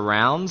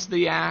surrounds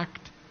the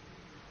act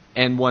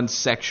and one's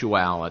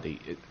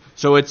sexuality.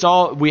 So it's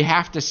all, we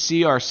have to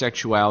see our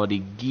sexuality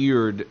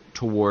geared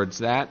towards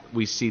that.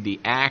 We see the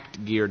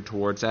act geared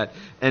towards that,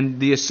 and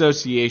the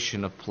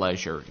association of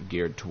pleasure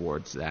geared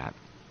towards that.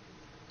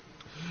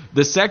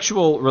 The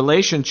sexual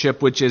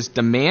relationship which is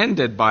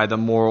demanded by the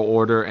moral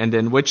order and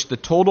in which the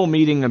total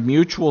meeting of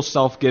mutual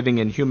self-giving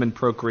and human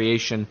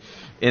procreation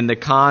in the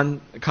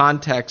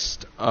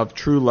context of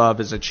true love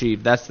is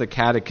achieved. That's the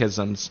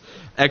Catechism's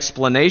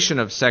explanation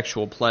of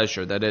sexual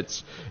pleasure, that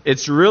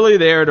it's really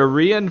there to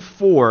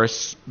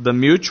reinforce the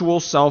mutual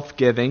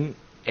self-giving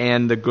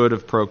and the good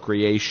of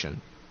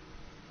procreation.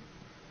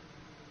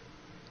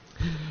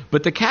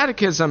 But the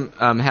Catechism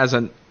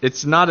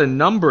it's not a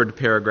numbered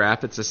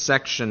paragraph, it's a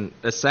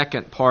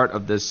second part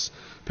of this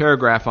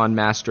paragraph on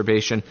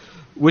masturbation,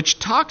 which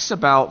talks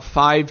about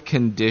 5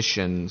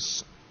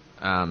 conditions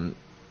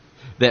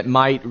that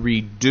might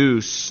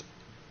reduce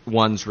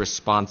one's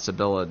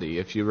responsibility.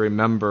 If you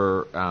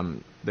remember,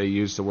 they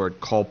use the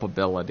word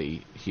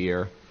culpability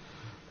here.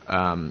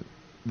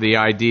 The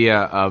idea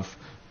of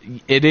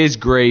it is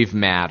grave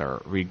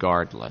matter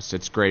regardless.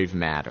 It's grave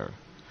matter.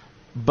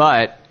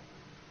 But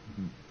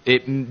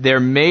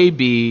there may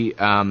be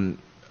an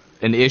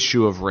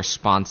issue of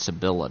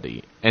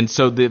responsibility. And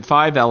so the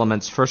 5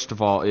 elements, first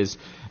of all, is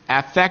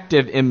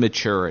affective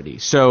immaturity.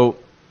 So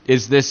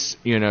is this,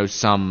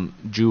 some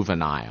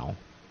juvenile,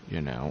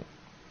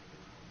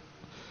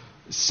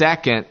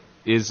 Second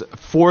is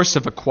force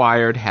of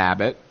acquired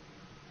habit.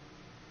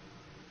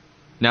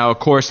 Now, of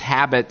course,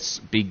 habits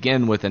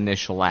begin with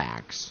initial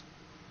acts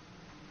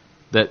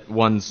that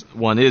one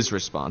is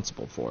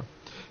responsible for.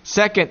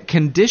 Second,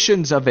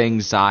 conditions of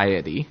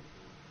anxiety.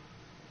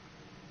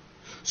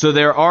 So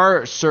there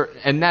are certain,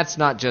 and that's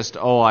not just,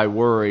 I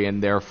worry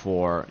and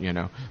therefore,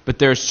 but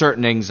there are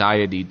certain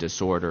anxiety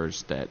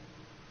disorders that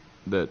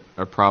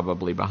are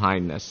probably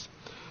behind this.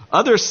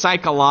 Other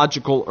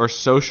psychological or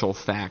social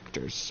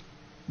factors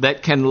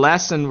that can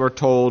lessen, we're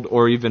told,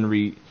 or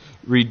even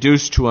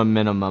reduce to a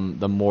minimum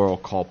the moral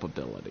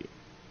culpability.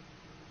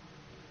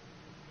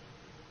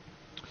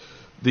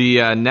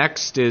 The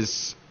next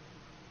is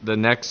the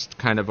next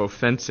kind of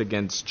offense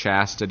against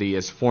chastity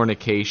is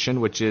fornication,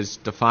 which is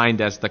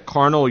defined as the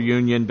carnal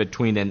union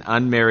between an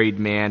unmarried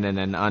man and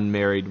an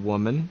unmarried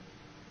woman.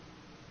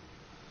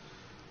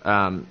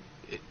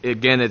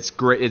 Again,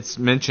 it's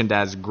mentioned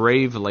as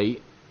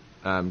gravely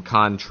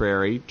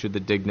contrary to the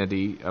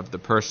dignity of the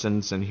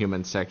persons and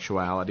human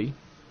sexuality,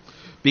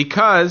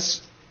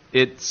 because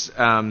it's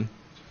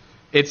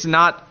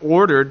not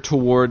ordered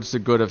towards the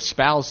good of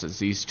spouses.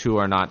 These two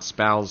are not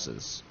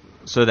spouses,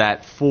 so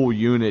that full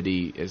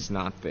unity is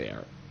not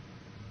there.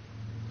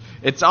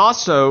 It's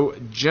also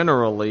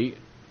generally,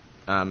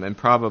 and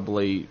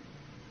probably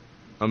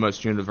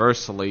almost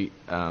universally,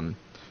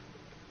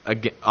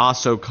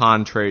 also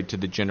contrary to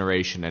the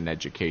generation and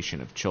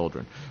education of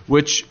children,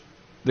 which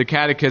the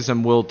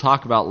Catechism will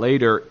talk about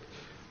later,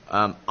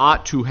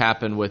 ought to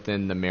happen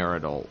within the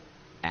marital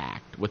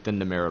act, within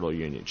the marital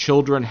union.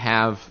 Children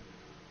have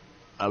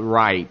a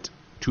right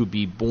to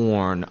be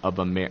born of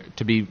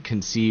to be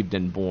conceived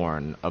and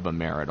born of a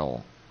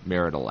marital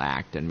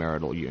act and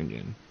marital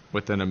union,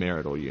 within a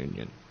marital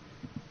union.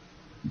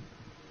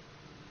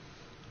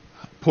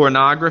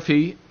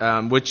 Pornography,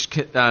 which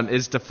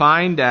is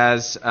defined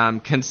as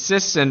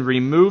consists in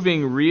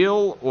removing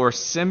real or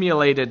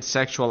simulated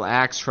sexual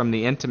acts from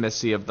the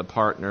intimacy of the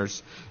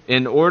partners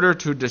in order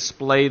to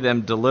display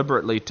them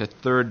deliberately to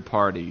third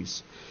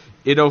parties.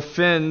 It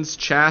offends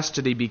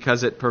chastity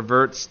because it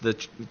perverts the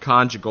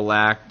conjugal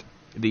act,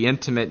 the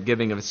intimate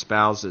giving of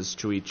spouses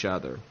to each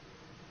other.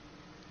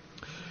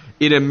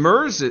 It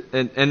immerses,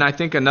 and I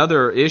think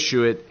another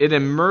issue, it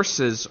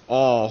immerses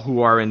all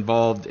who are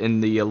involved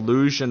in the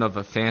illusion of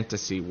a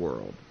fantasy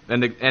world.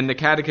 And the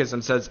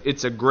Catechism says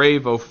it's a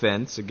grave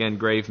offense, again,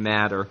 grave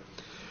matter.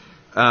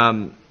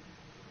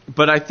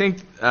 But I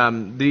think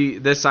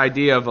this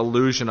idea of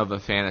illusion of a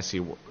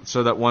fantasy world,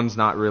 so that one's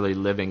not really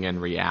living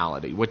in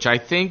reality, which I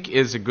think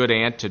is a good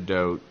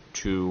antidote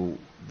to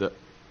the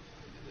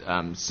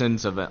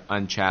sins of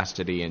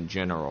unchastity in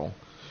general,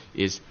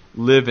 is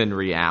live in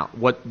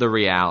what the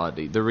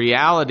reality. The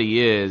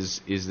reality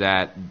is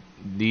that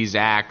these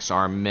acts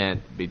are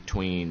meant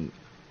between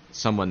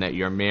someone that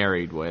you're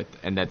married with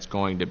and that's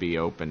going to be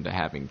open to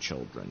having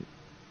children.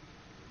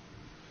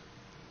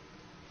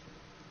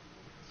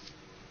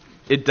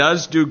 It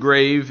does do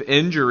grave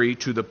injury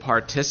to the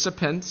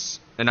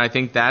participants, and I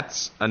think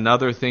that's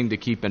another thing to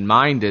keep in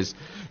mind is,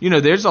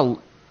 there's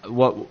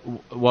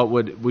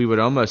we would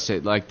almost say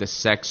like the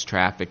sex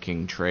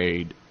trafficking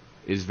trade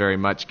is very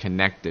much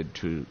connected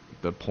to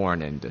the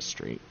porn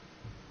industry.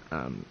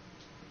 And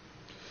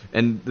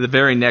the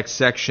very next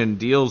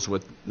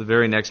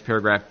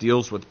paragraph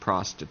deals with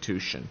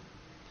prostitution.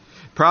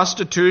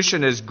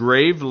 Prostitution is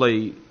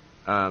gravely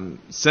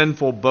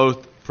sinful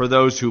both for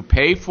those who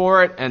pay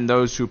for it and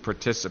those who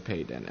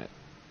participate in it.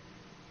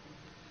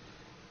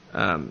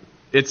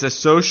 It's a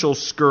social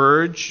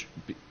scourge.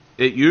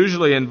 It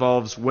usually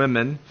involves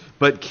women,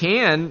 but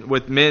can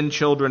with men,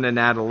 children, and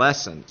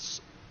adolescents.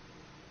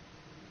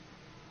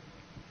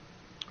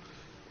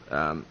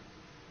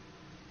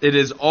 It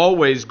is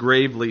always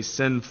gravely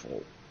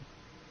sinful.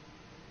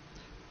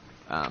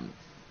 And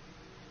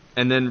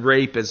then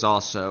rape is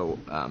also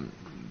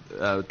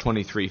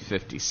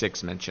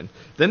 2356 mentioned.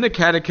 Then the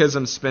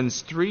Catechism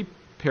spends 3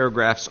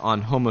 paragraphs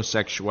on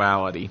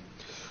homosexuality.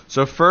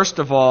 So first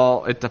of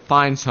all, it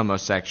defines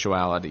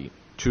homosexuality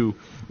to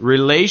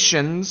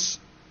relations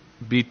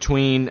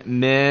between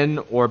men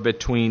or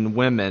between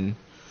women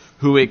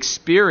who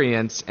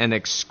experience an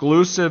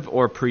exclusive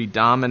or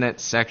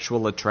predominant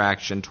sexual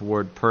attraction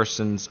toward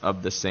persons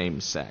of the same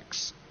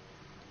sex.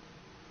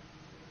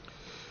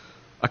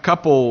 A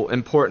couple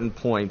important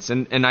points,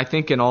 and I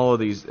think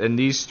in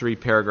these 3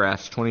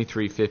 paragraphs,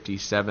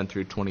 2357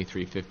 through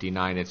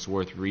 2359, it's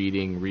worth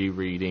reading,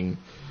 rereading,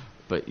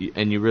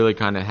 and you really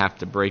kind of have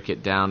to break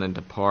it down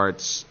into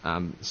parts.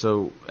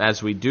 So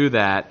as we do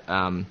that,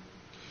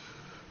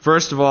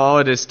 first of all,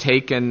 it has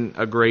taken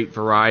a great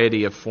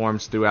variety of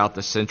forms throughout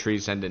the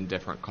centuries and in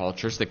different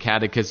cultures. The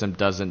Catechism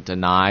doesn't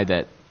deny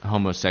that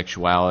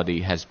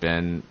homosexuality has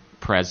been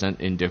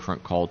present in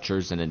different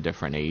cultures and in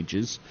different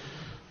ages.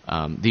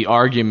 The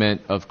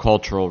argument of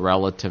cultural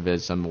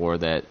relativism, or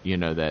that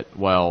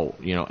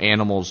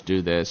animals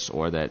do this,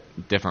 or that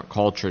different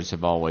cultures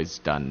have always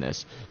done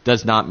this,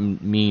 does not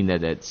mean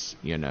that it's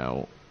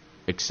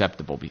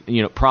acceptable.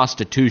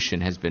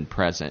 Prostitution has been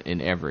present in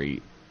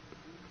every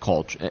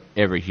culture,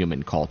 every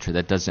human culture.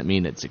 That doesn't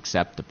mean it's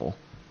acceptable.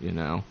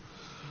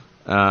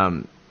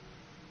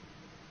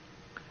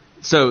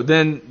 So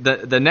then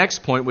the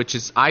next point, which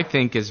I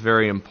think is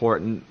very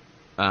important.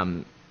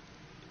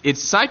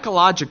 Its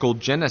psychological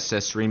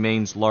genesis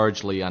remains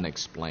largely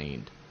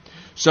unexplained.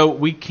 So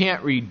we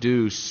can't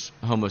reduce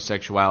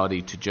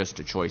homosexuality to just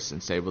a choice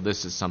and say, well,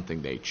 this is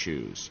something they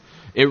choose.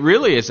 It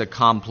really is a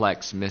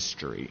complex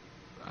mystery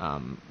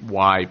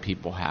why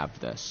people have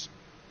this,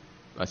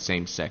 a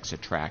same-sex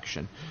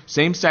attraction.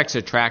 Same-sex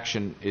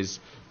attraction is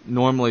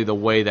normally the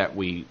way that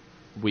we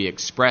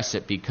express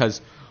it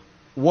because,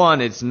 one,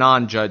 it's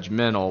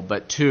non-judgmental,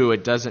 but two,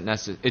 it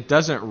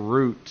doesn't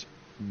root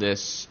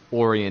this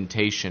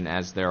orientation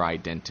as their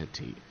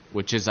identity,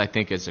 which is, I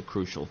think, is a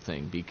crucial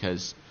thing,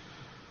 because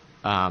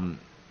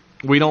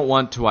we don't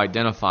want to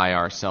identify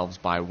ourselves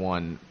by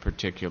one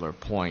particular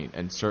point,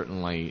 and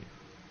certainly,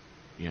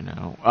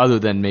 other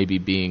than maybe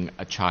being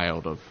a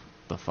child of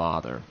the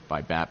Father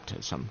by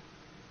baptism.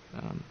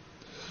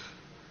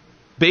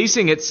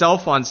 Basing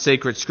itself on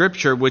sacred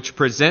scripture, which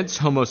presents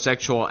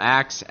homosexual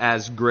acts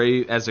as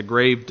a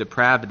grave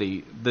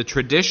depravity, the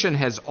tradition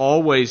has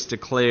always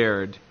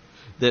declared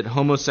that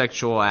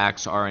homosexual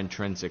acts are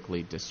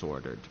intrinsically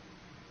disordered.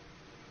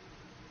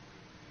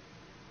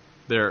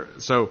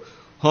 So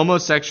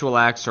homosexual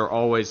acts are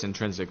always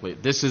intrinsically.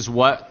 This is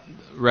what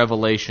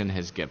Revelation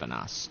has given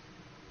us.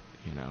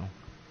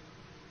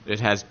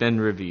 It has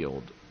been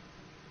revealed.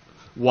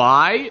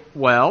 Why?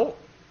 Well,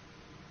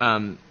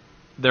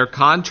 they're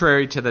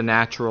contrary to the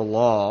natural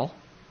law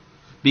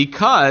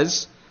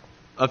because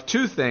of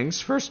two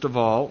things. First of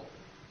all,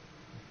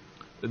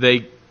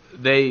 they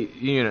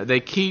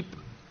keep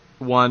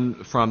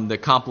one from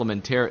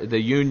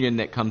the union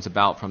that comes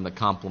about from the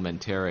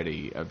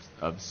complementarity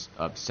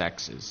of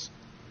sexes.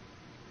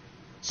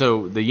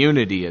 So the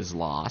unity is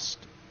lost.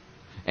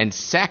 And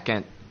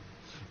second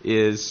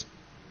is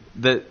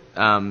that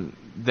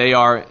they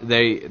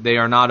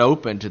are not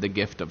open to the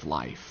gift of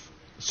life.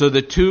 So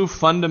the two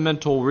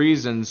fundamental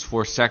reasons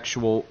for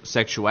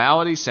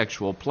sexuality,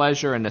 sexual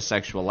pleasure, and the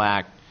sexual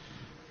act,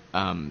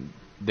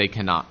 they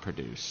cannot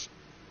produce.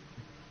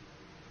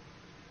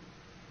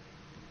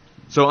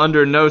 So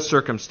under no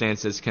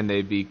circumstances can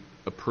they be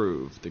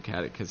approved, the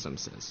Catechism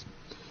says.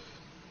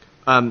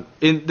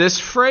 In this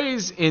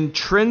phrase,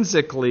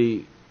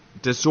 intrinsically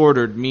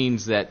disordered,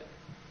 means that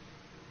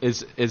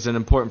is an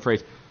important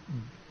phrase.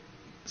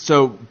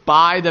 So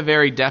by the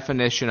very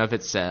definition of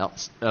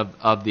itself,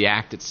 of the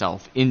act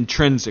itself,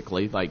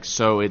 intrinsically,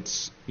 so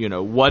it's,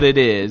 what it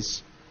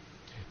is,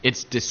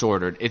 it's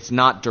disordered. It's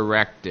not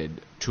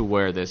directed to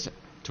where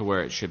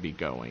it should be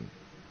going.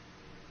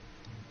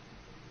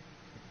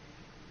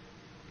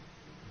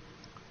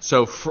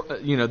 So,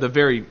 the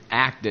very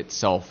act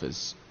itself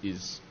is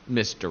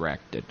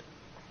misdirected.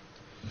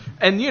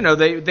 And,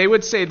 they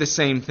would say the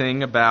same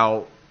thing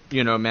about,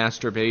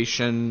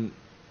 masturbation,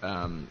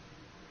 and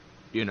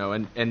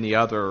the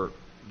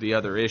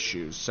other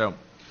issues. So,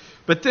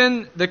 but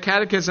then the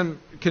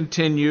Catechism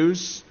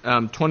continues,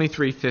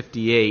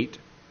 2358.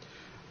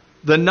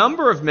 The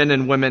number of men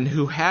and women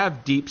who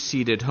have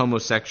deep-seated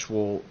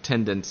homosexual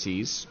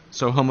tendencies.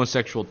 So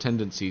homosexual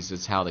tendencies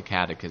is how the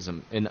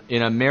Catechism,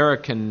 in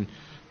American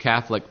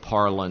Catholic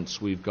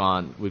parlance, we've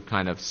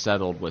kind of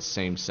settled with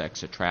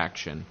same-sex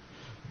attraction,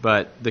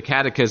 but the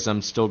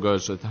Catechism still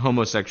goes with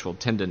homosexual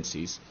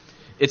tendencies.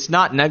 It's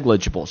not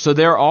negligible. So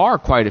there are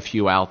quite a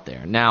few out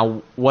there.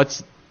 Now,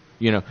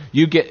 you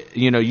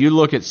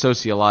look at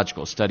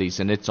sociological studies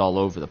and it's all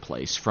over the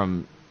place,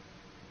 from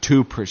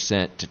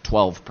 2% to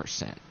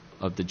 12%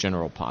 of the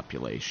general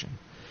population.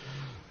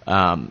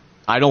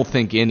 I don't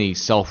think any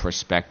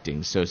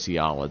self-respecting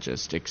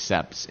sociologist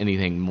accepts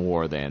anything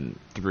more than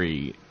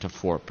 3 to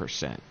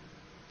 4%.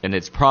 And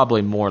it's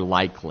probably more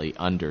likely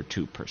under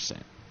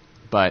 2%.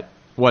 But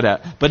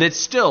it's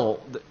still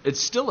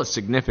a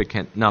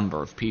significant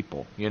number of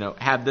people,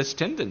 have this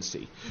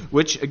tendency,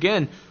 which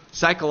again,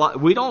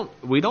 we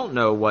don't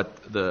know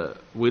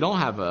we don't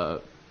have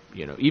a,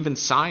 even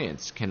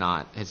science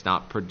has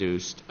not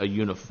produced a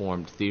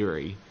uniform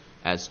theory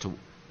as to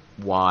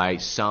why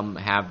some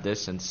have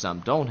this and some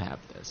don't have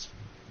this.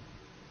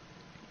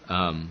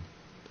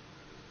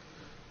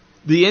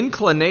 The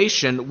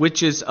inclination,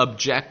 which is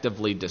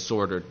objectively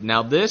disordered.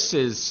 Now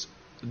that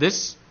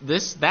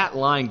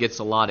line gets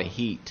a lot of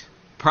heat,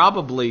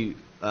 probably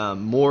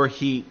more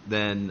heat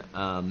than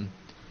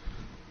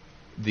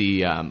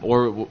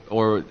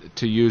or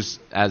to use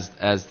as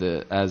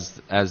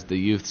the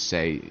youth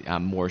say,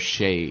 more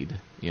shade.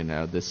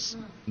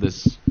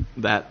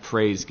 That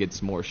phrase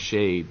gets more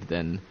shade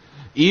than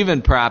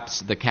even perhaps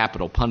the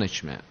capital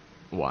punishment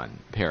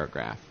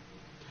paragraph.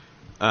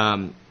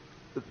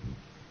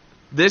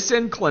 This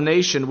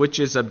inclination, which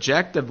is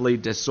objectively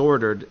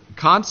disordered,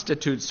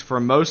 constitutes for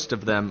most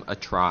of them a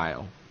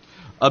trial.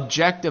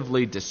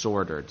 Objectively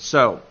disordered.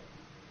 So,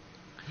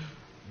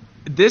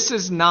 this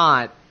is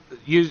not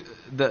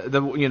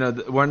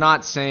we're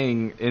not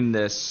saying in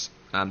this.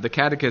 The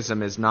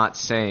Catechism is not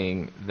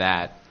saying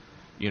that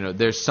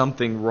there's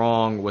something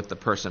wrong with the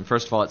person.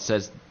 First of all, it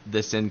says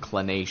this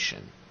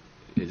inclination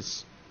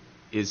is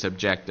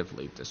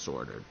objectively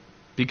disordered,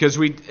 because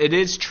it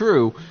is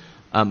true.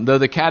 Though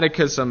the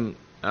Catechism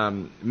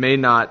may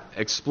not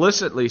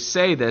explicitly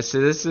say this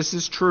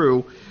is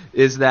true,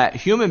 is that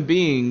human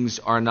beings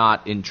are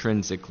not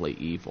intrinsically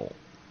evil.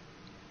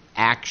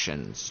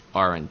 Actions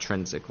are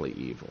intrinsically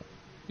evil,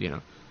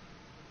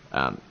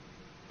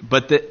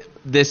 but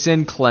this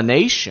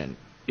inclination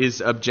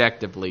is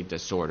objectively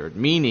disordered,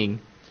 meaning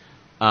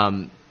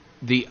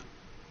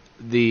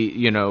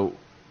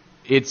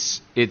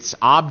its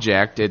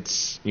object,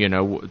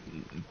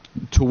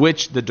 to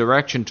which the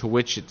direction to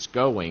which it's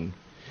going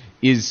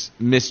is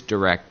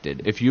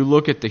misdirected. If you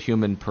look at the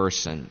human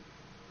person,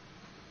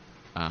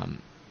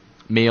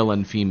 male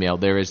and female,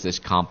 there is this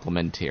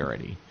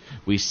complementarity.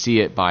 We see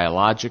it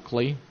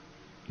biologically,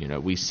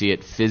 we see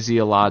it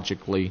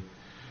physiologically,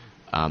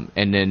 and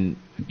then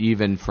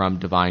even from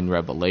divine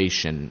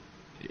revelation,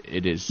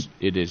 it is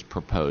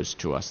proposed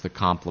to us, the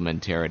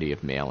complementarity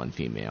of male and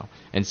female.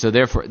 And so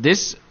therefore,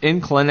 this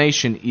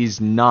inclination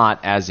is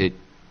not as it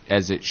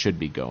should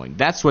be going.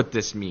 That's what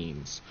this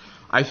means.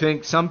 I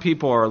think some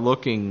people are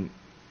looking,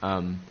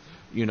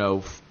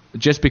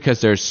 just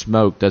because there's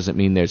smoke doesn't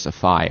mean there's a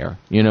fire.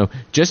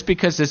 Just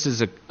because this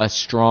is a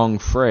strong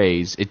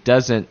phrase,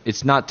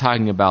 it's not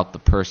talking about the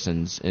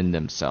persons in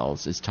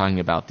themselves. It's talking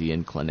about the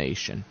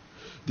inclination.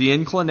 The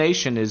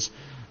inclination is,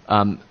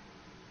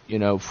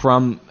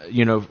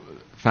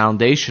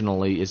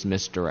 foundationally is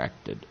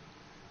misdirected.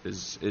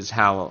 Is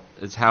how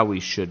we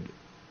should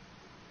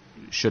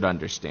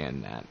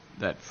understand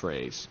that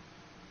phrase.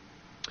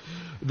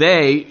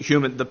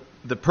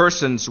 The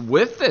persons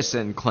with this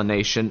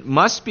inclination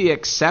must be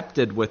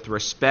accepted with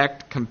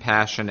respect,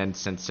 compassion, and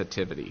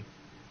sensitivity.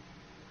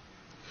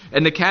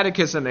 And the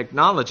Catechism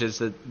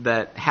acknowledges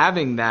that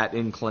having that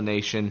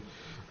inclination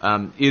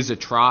is a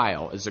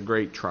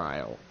great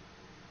trial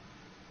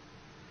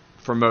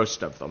for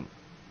most of them.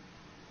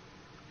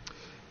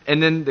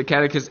 And then the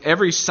Catechism,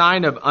 every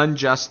sign of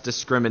unjust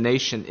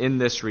discrimination in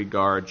this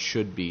regard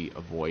should be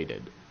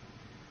avoided.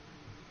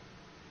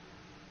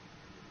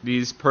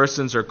 These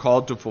persons are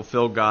called to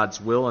fulfill God's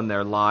will in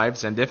their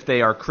lives, and if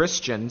they are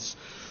Christians,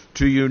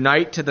 to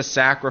unite to the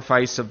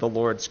sacrifice of the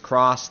Lord's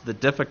cross the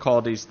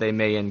difficulties they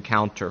may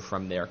encounter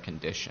from their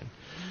condition.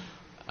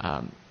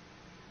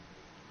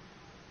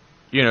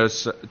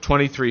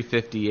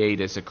 2358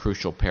 is a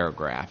crucial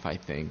paragraph, I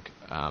think.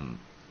 And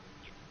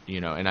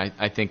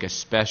I think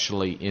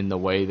especially in the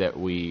way that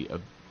we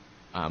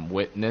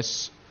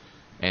witness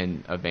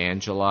and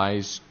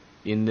evangelize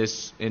in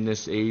this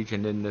age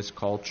and in this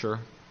culture.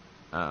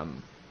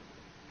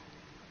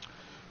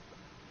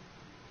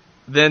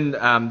 Then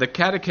the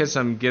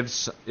Catechism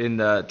gives in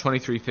the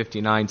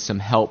 2359 some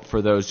help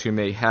for those who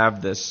may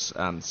have this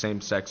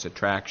same-sex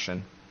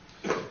attraction.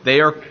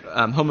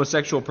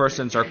 Homosexual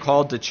persons are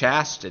called to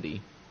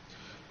chastity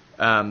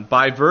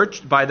by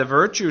the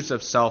virtues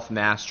of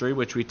self-mastery,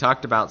 which we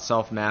talked about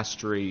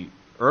self-mastery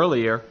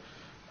earlier.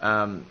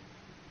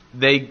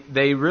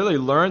 They really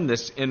learn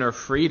this inner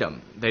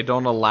freedom. They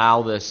don't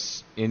allow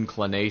this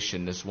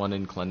one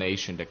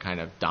inclination to kind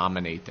of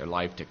dominate their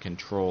life, to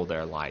control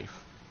their life.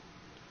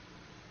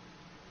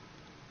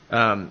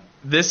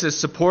 This is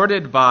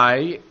supported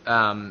by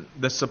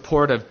the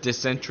support of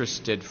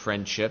disinterested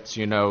friendships.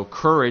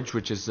 Courage,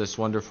 which is this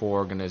wonderful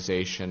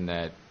organization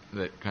that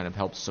kind of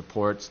helps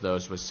supports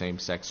those with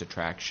same-sex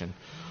attraction.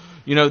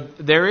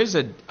 There is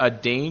a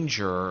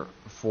danger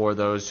for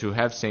those who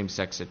have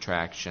same-sex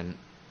attraction,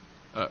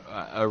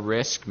 a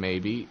risk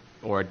maybe,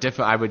 or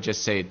I would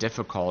just say a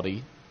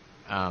difficulty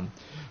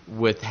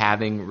with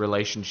having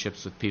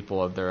relationships with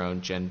people of their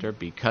own gender,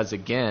 because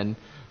again,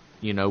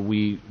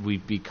 we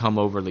become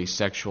overly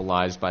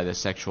sexualized by the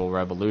sexual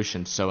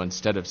revolution. So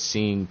instead of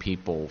seeing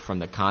people from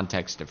the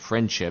context of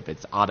friendship,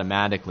 it's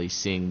automatically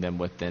seeing them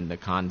within the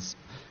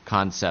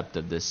concept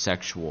of this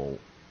sexual,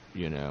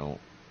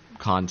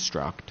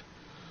 construct.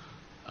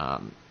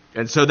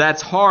 And so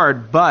that's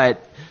hard,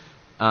 but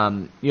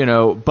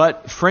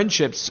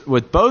friendships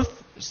with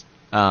both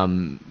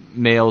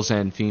males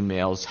and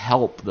females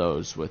help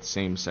those with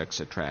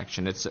same-sex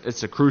attraction.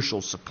 It's a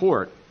crucial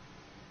support.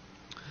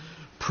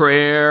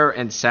 Prayer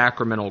and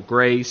sacramental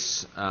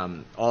grace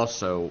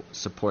also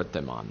support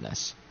them on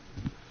this.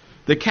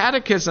 The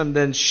Catechism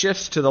then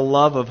shifts to the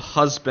love of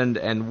husband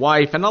and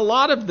wife, and a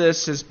lot of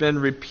this has been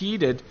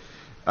repeated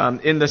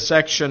in the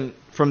section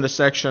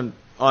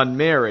on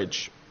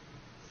marriage.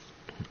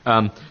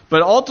 But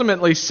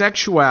ultimately,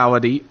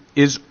 sexuality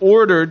is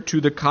ordered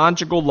to the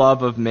conjugal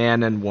love of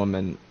man and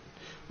woman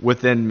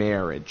within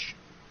marriage.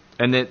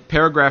 And then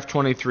paragraph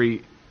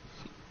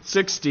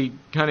 2360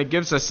 kind of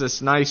gives us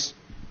this nice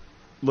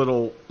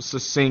little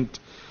succinct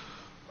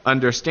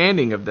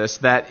understanding of this,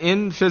 that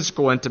in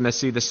physical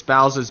intimacy, the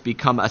spouses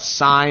become a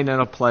sign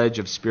and a pledge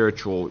of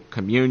spiritual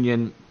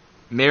communion.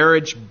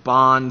 Marriage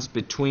bonds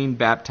between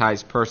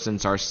baptized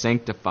persons are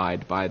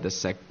sanctified by the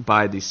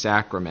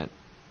sacrament.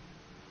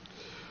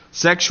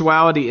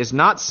 Sexuality is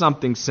not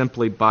something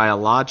simply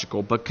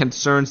biological, but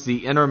concerns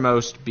the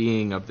innermost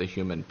being of the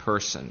human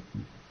person.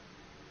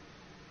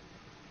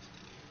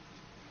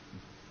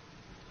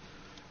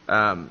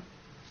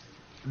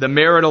 The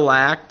marital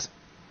act,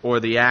 or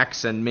the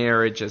acts in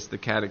marriage, as the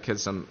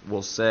Catechism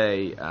will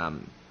say,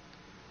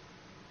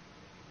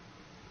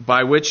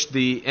 by which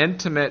the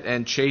intimate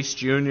and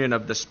chaste union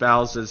of the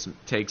spouses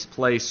takes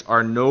place,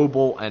 are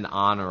noble and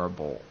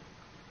honorable.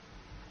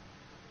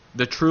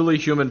 The truly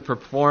human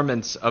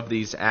performance of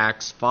these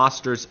acts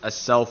fosters a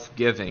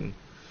self-giving.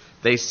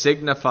 They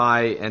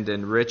signify and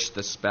enrich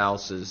the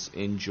spouses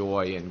in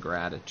joy and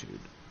gratitude.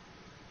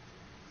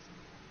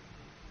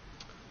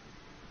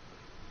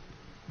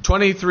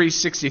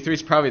 2363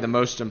 is probably the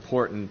most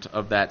important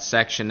of that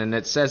section, and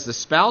it says the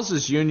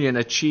spouse's union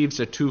achieves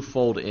a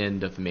twofold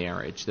end of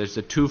marriage. There's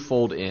a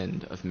twofold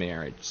end of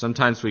marriage.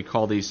 Sometimes we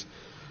call these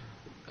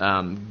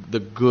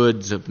the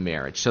goods of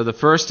marriage. So the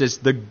first is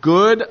the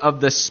good of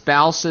the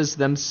spouses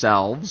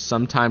themselves,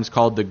 sometimes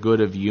called the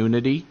good of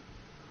unity,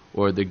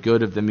 or the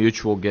good of the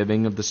mutual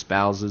giving of the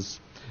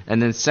spouses.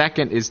 And then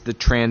second is the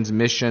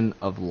transmission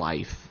of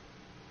life.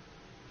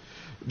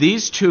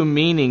 These two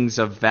meanings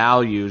of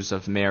values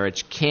of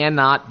marriage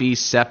cannot be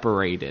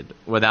separated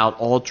without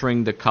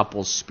altering the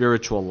couple's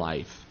spiritual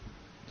life.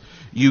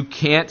 You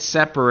can't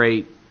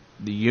separate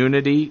the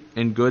unity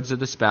and goods of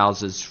the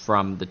spouses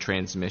from the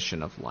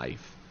transmission of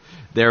life.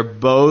 They're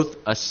both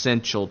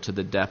essential to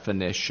the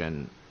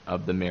definition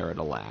of the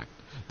marital act.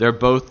 They're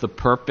both the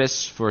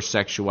purpose for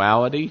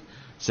sexuality,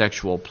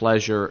 sexual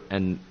pleasure,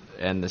 and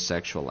the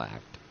sexual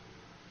act.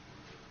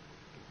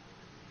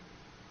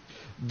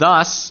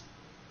 Thus,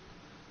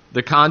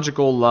 the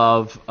conjugal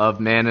love of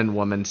man and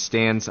woman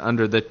stands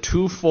under the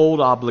twofold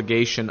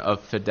obligation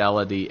of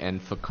fidelity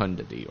and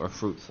fecundity, or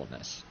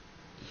fruitfulness.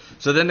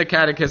 So then the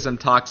Catechism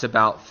talks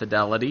about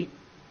fidelity,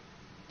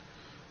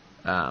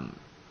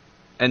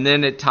 and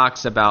then it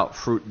talks about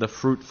the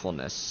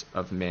fruitfulness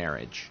of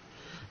marriage.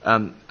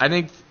 I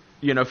think,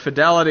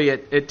 fidelity,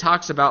 it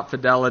talks about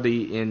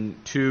fidelity in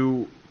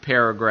 2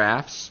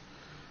 paragraphs,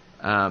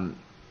 and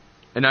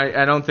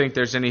I don't think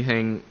there's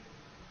anything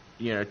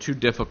too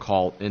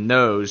difficult in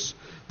those.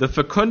 The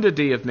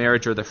fecundity of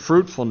marriage, or the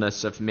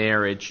fruitfulness of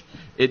marriage,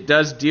 it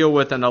does deal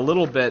with in a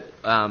little bit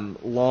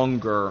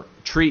longer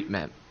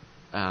treatment.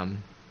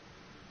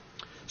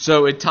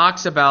 So it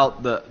talks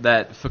about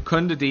that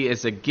fecundity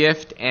is a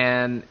gift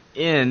and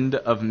end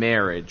of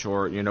marriage,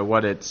 or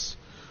what its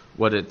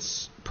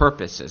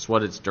purpose is,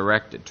 what it's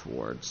directed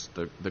towards,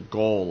 the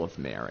goal of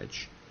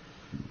marriage.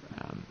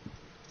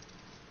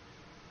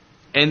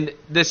 And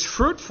this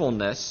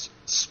fruitfulness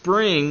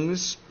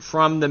springs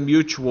from the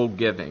mutual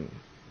giving.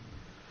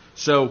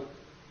 So,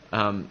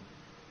 when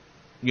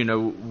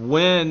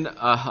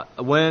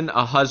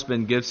a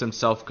husband gives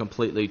himself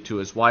completely to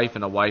his wife,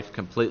 and a wife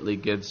completely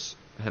gives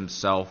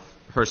herself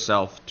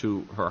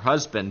to her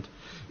husband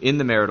in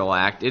the marital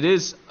act, it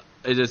is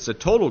a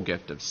total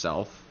gift of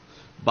self,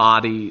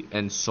 body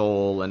and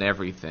soul and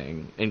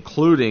everything,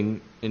 including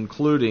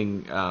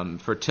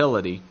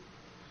fertility.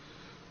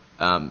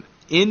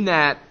 In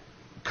that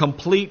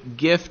complete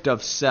gift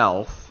of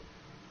self,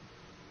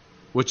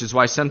 which is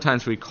why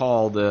sometimes we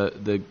call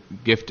the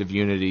gift of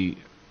unity,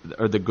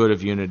 or the good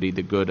of unity,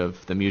 the good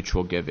of the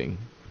mutual giving.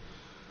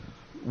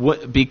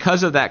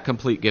 Because of that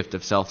complete gift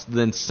of self,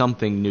 then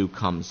something new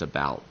comes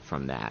about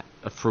from that,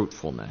 a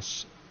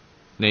fruitfulness,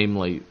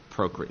 namely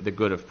the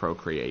good of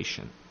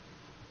procreation.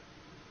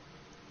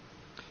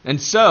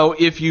 And so,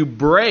 if you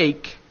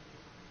break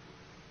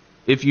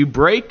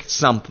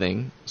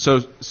something,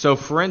 so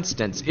for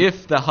instance,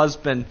 if the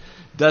husband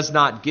does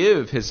not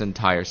give his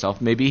entire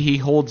self, maybe he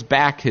holds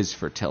back his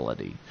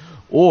fertility,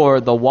 or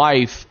the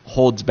wife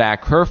holds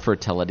back her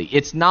fertility,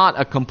 it's not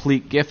a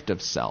complete gift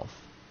of self.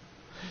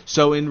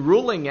 So in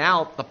ruling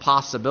out the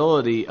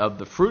possibility of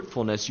the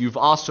fruitfulness, you've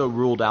also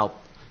ruled out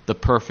the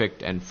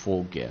perfect and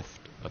full gift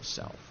of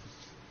self.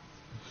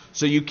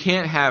 So you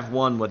can't have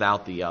one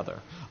without the other.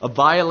 A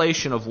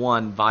violation of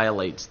one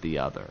violates the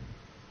other.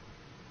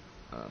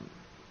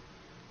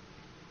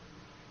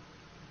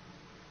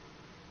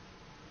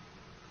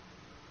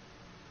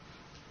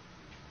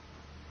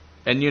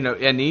 And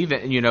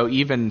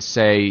even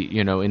say,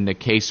 in the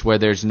case where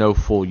there's no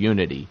full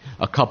unity,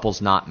 a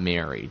couple's not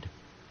married,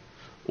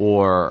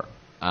 or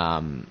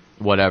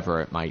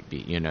whatever it might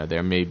be.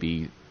 There may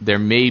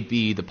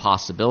be the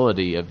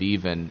possibility of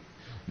even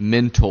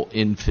mental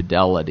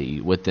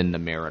infidelity within the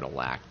marital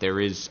act.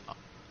 There is,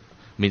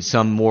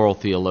 some moral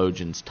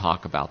theologians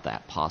talk about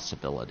that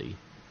possibility.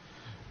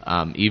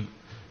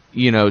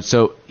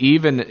 So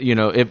even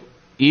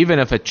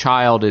if a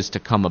child is to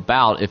come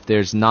about, if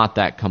there's not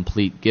that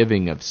complete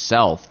giving of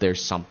self,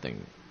 there's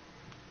something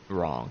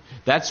wrong.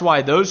 That's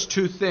why those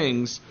two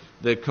things,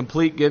 the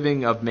complete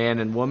giving of man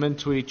and woman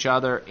to each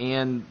other,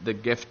 and the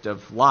gift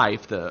of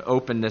life, the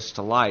openness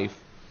to life,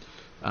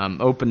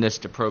 openness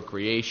to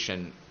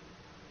procreation,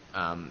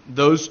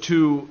 those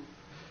two,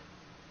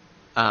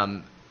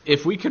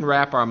 if we can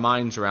wrap our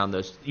minds around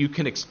those, you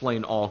can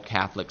explain all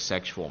Catholic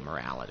sexual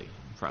morality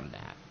from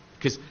that.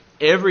 Because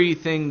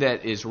everything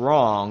that is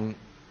wrong,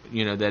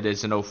 that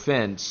is an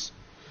offense,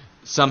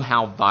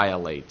 somehow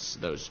violates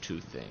those two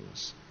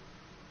things.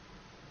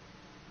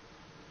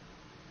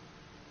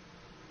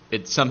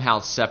 It somehow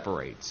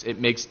separates. It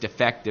makes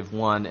defective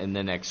one and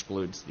then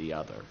excludes the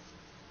other.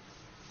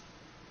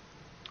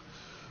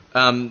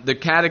 The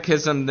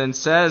Catechism then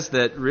says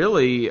that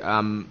really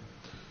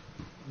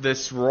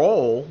this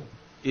role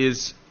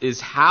is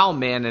how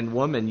man and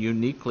woman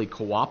uniquely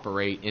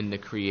cooperate in the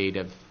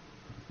creative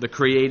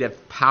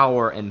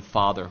power and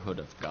fatherhood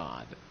of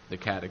God, the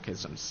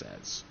Catechism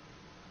says.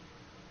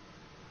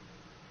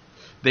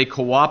 They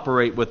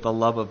cooperate with the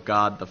love of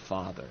God the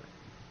Father.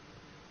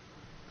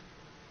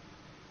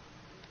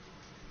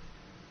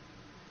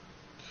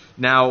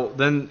 Now,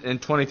 then in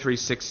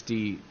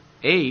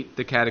 2368,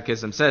 the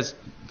Catechism says,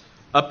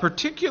 a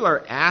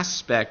particular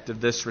aspect of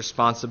this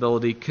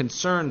responsibility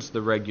concerns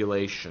the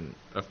regulation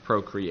of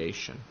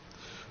procreation.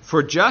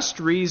 For just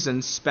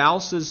reasons,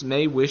 spouses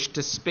may wish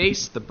to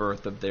space the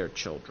birth of their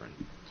children.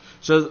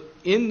 So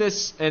in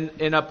this,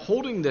 in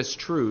upholding this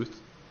truth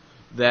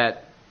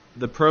that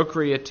the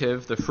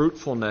procreative, the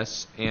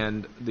fruitfulness,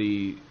 and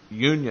the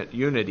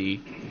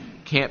unity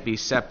can't be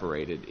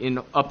separated. In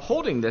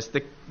upholding this,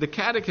 the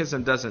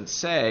Catechism doesn't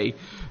say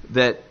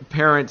that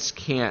parents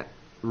can't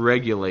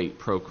regulate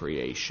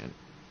procreation,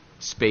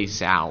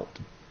 space out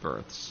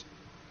births.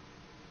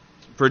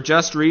 For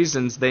just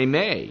reasons, they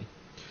may.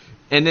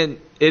 And then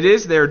it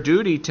is their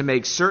duty to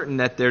make certain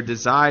that their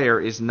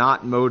desire is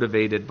not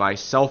motivated by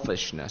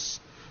selfishness,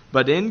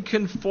 but in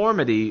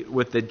conformity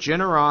with the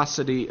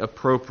generosity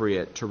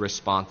appropriate to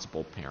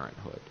responsible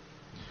parenthood.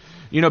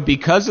 You know,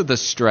 because of the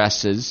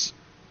stresses,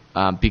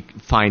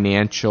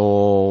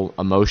 financial,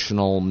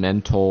 emotional,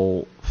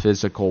 mental,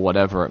 physical,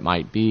 whatever it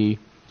might be,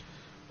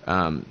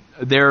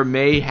 there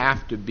may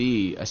have to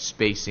be a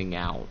spacing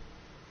out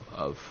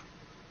of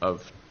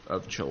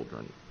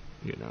children,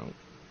 you know,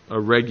 a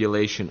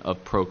regulation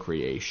of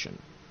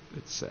procreation,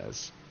 it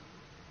says.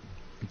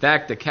 In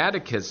fact, the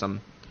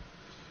Catechism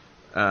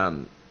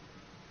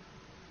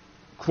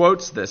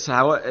quotes this.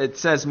 How it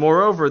says,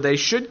 moreover, they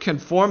should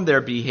conform their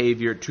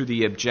behavior to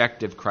the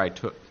objective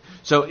criteria.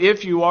 So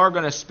if you are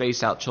going to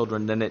space out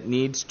children, then it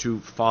needs to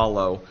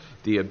follow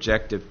the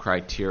objective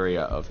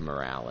criteria of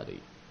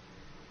morality.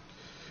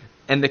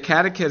 And the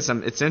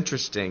Catechism, it's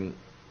interesting,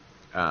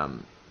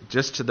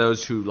 just to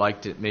those who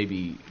like to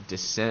maybe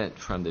dissent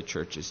from the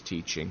Church's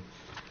teaching,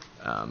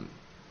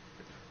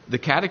 the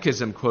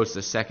Catechism quotes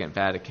the Second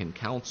Vatican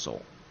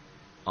Council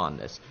on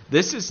this.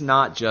 This is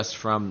not just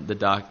from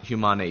the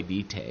Humanae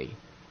Vitae.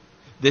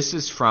 This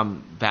is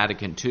from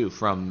Vatican II,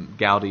 from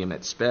Gaudium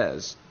et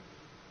Spes.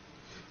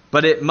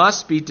 But it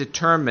must be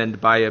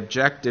determined by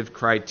objective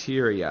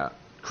criteria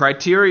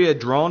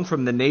drawn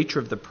from the nature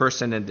of the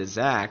person and his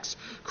acts,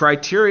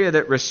 criteria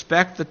that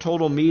respect the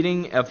total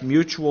meaning of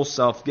mutual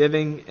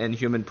self-giving and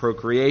human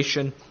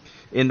procreation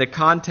in the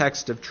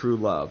context of true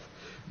love.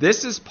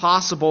 This is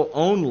possible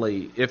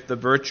only if the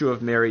virtue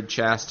of married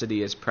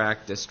chastity is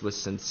practiced with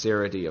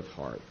sincerity of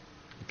heart,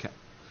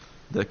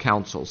 the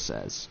Council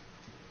says.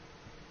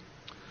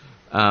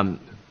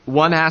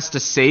 One has to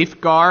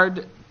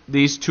safeguard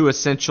these two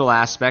essential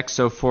aspects.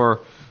 So for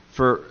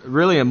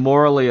really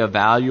morally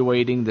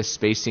evaluating the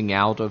spacing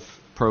out of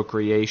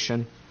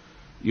procreation,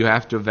 you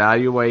have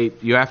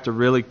to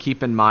really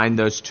keep in mind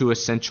those two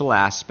essential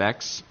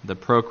aspects, the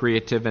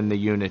procreative and the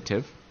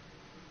unitive.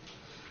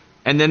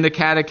 And then the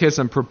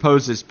Catechism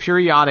proposes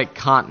periodic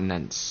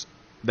continence,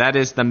 that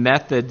is, the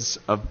methods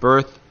of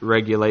birth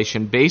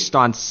regulation based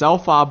on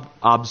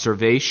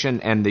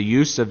self-observation and the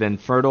use of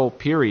infertile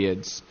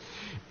periods,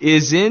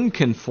 is in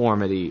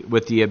conformity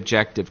with the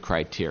objective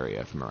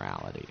criteria of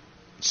morality.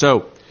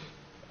 So,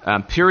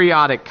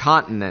 periodic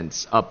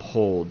continence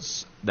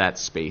upholds that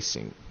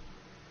spacing.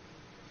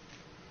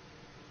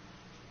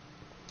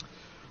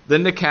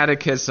 Then the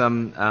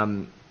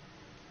Catechism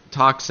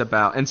talks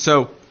about, and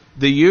so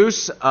the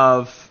use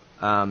of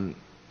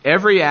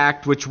every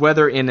act which,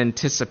 whether in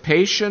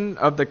anticipation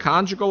of the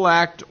conjugal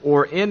act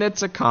or in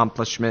its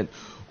accomplishment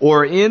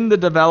or in the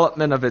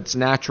development of its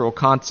natural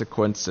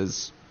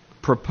consequences,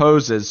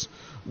 proposes,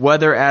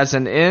 whether as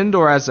an end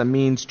or as a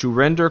means to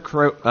render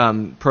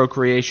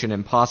procreation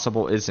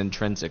impossible, is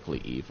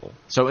intrinsically evil.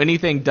 So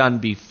anything done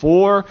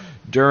before,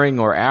 during,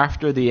 or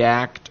after the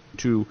act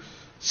to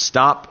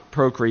stop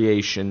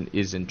procreation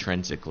is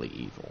intrinsically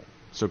evil.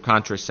 So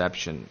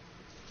contraception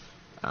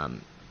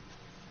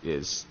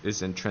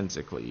is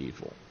intrinsically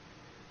evil.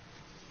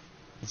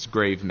 It's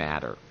grave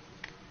matter.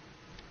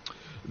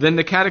 Then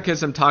the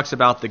Catechism talks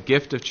about the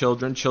gift of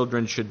children.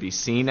 Children should be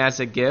seen as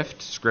a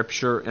gift.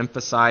 Scripture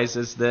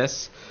emphasizes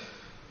this.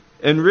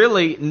 And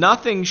really,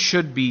 nothing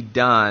should be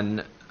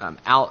done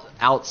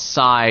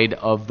outside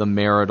of the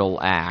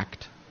marital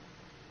act,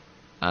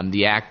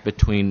 the act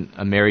between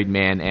a married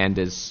man and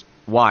his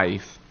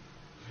wife,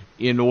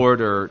 in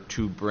order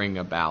to bring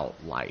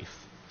about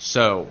life.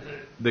 So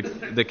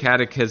the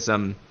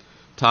Catechism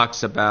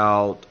talks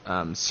about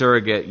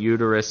surrogate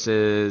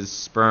uteruses,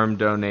 sperm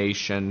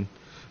donation,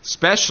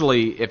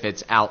 especially if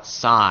it's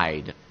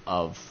outside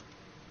of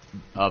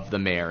the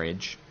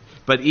marriage.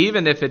 But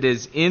even if it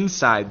is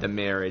inside the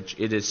marriage,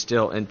 it is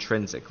still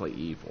intrinsically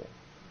evil.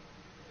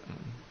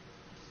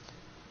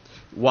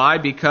 Why?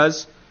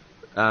 Because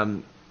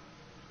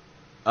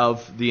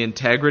of the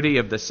integrity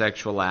of the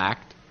sexual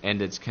act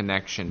and its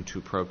connection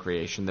to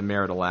procreation, the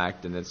marital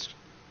act, and its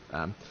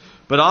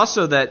but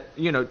also that,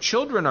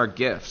 children are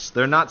gifts.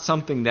 They're not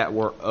something that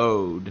we're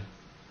owed,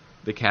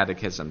 the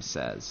Catechism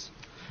says.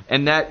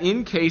 And that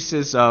in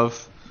cases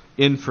of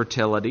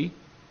infertility,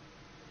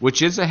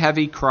 which is a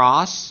heavy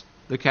cross,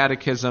 the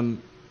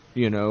Catechism,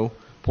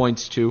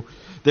 points to,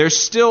 there's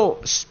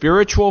still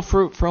spiritual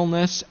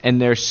fruitfulness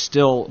and there's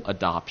still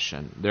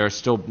adoption. There are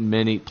still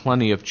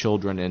plenty of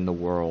children in the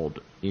world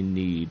in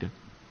need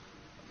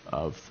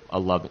of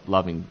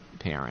loving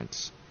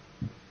parents.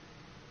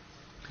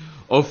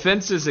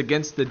 Offenses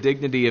against the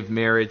dignity of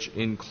marriage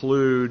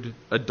include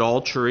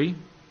adultery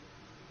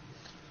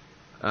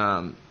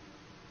and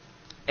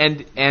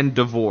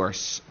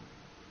divorce.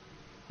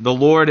 The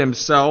Lord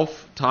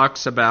himself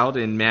talks about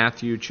in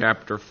Matthew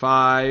chapter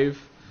 5,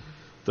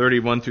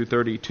 31 through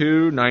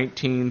 32,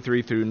 19,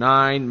 3 through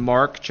 9,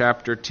 Mark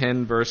chapter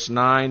 10, verse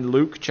 9,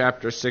 Luke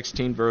chapter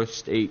 16,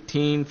 verse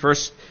 18,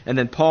 and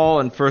then Paul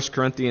in 1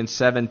 Corinthians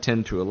 7,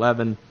 10 through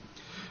 11.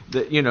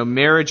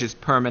 Marriage is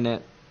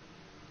permanent.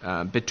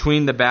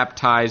 Between the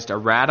baptized, a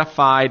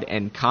ratified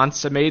and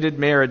consummated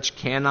marriage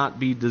cannot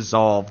be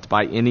dissolved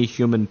by any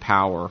human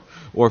power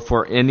or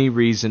for any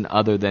reason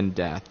other than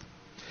death.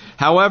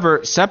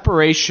 However,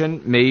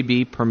 separation may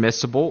be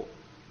permissible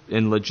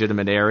in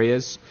legitimate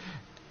areas,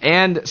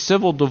 and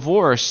civil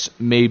divorce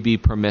may be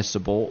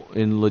permissible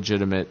in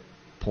legitimate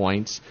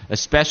points,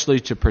 especially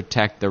to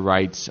protect the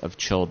rights of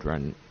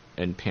children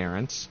and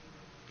parents.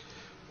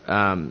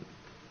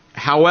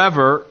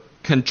 However,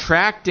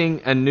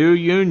 contracting a new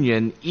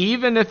union,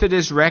 even if it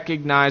is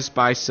recognized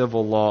by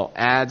civil law,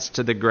 adds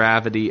to the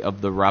gravity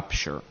of the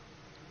rupture.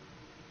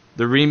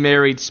 The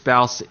remarried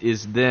spouse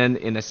is then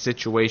in a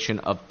situation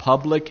of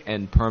public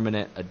and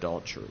permanent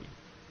adultery.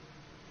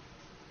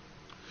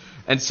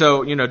 And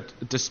so,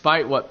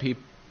 despite what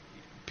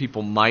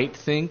people might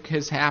think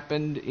has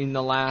happened in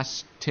the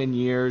last 10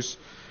 years,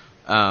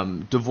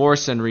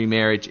 divorce and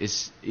remarriage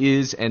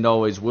is and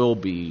always will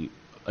be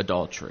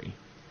adultery.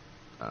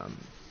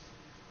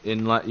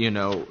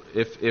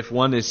 If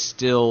one is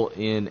still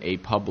in a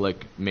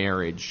public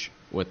marriage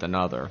with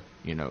another,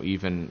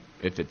 even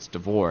if it's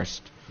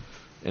divorced,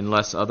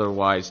 unless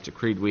otherwise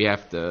decreed, we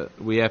have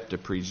to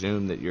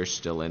presume that you're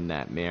still in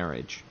that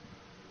marriage.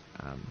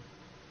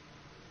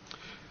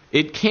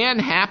 It can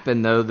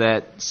happen, though,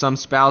 that some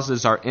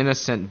spouses are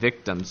innocent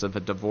victims of a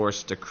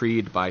divorce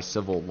decreed by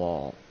civil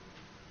law.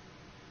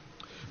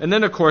 And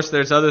then, of course,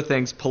 there's other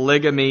things: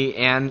 polygamy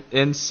and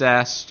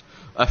incest.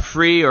 A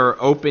free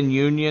or open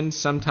union,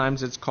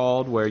 sometimes it's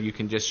called, where you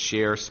can just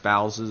share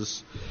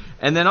spouses.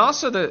 And then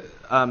also the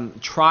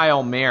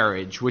trial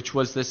marriage, which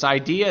was this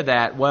idea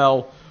that,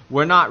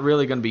 we're not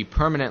really going to be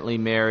permanently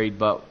married,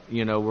 but,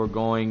 we're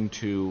going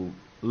to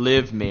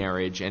live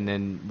marriage, and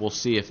then we'll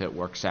see if it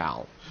works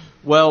out.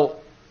 Well,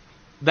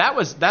 that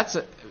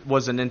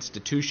was an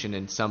institution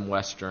in some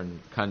Western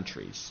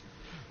countries.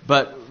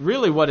 But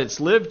really what it's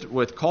lived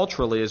with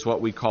culturally is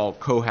what we call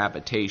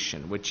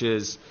cohabitation, which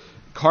is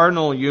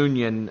carnal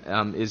union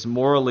is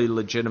morally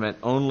legitimate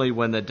only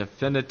when the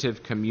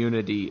definitive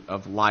community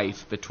of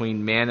life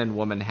between man and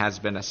woman has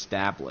been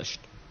established.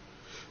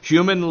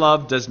 Human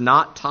love does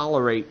not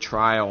tolerate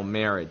trial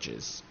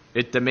marriages.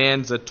 It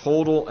demands a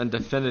total and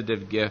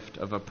definitive gift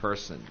of a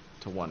person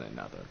to one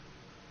another.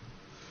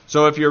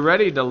 So if you're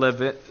ready to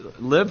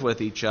live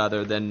with each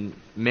other, then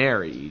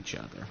marry each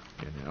other,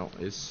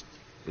 is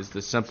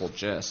the simple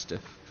gist.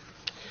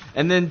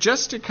 And then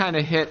just to kind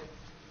of hit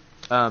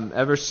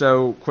ever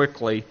so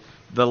quickly,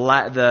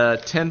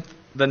 the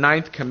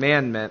ninth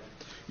commandment,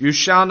 you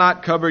shall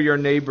not cover your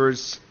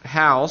neighbor's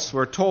house,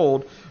 we're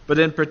told, but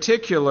in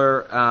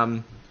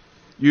particular,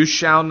 you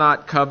shall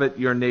not covet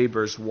your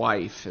neighbor's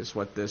wife, is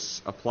what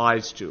this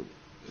applies to.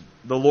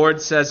 The Lord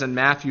says in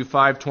Matthew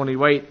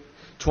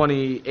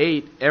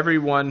 5:28,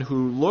 everyone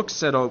who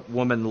looks at a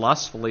woman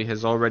lustfully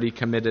has already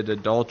committed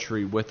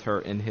adultery with her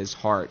in his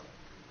heart.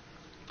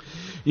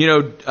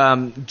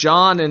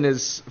 John in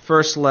his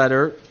first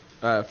letter,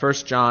 1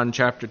 John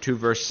chapter 2,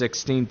 verse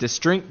 16,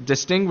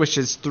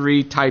 distinguishes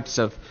three types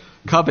of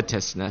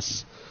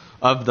covetousness: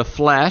 of the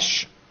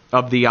flesh,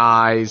 of the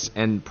eyes,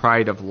 and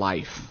pride of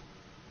life.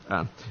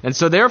 And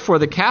so therefore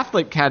the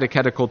Catholic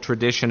catechetical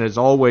tradition has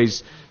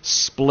always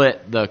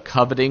split the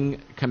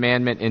coveting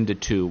commandment into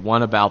two.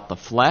 One about the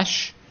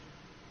flesh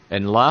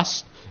and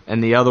lust,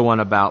 and the other one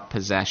about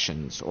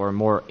possessions, or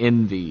more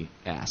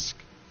envy-esque.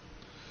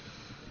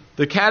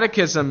 The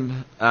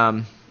Catechism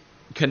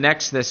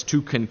connects this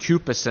to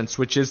concupiscence,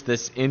 which is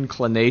this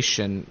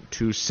inclination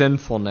to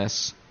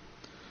sinfulness.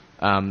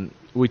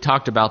 We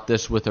talked about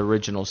this with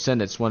original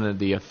sin. It's one of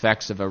the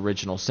effects of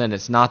original sin.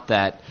 It's not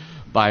that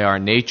by our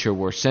nature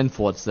we're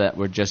sinful, it's that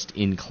we're just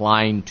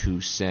inclined to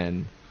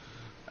sin.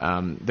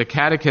 The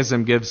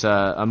Catechism gives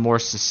a more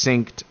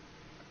succinct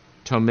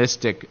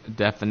Thomistic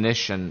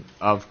definition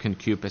of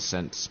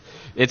concupiscence.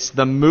 It's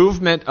the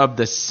movement of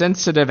the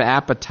sensitive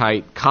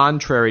appetite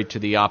contrary to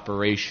the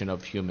operation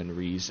of human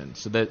reason.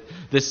 So that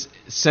this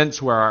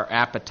sense where our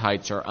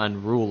appetites are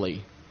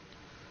unruly.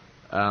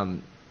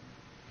 And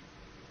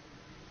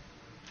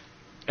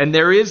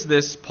there is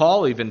this,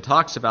 Paul even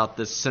talks about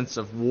this sense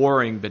of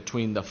warring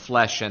between the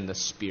flesh and the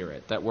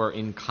spirit, that we're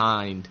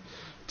inclined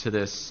to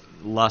this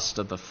lust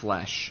of the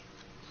flesh.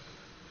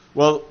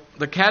 Well,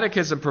 the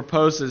Catechism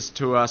proposes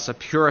to us a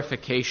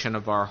purification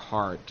of our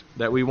heart,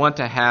 that we want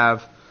to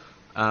have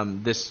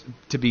this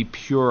to be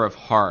pure of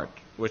heart,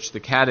 which the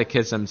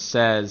Catechism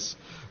says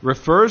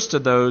refers to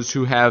those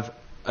who have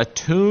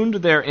attuned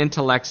their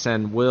intellects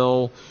and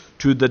will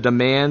to the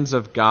demands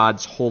of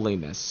God's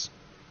holiness,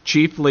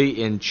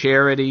 chiefly in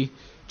charity,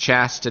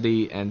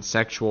 chastity, and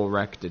sexual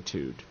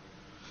rectitude,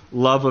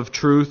 love of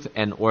truth,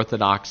 and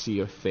orthodoxy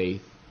of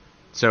faith.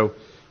 So,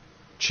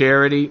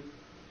 charity,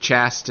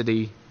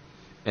 chastity,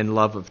 and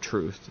love of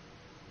truth.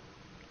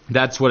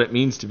 That's what it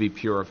means to be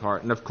pure of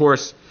heart. And of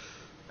course,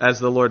 as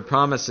the Lord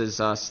promises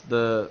us,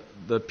 the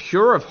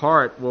pure of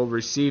heart will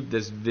receive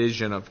this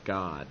vision of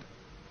God.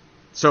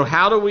 So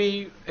how do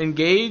we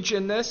engage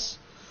in this?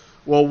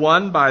 Well,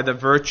 one, by the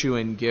virtue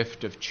and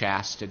gift of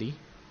chastity.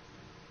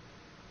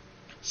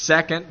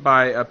 Second,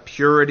 by a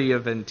purity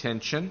of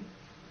intention,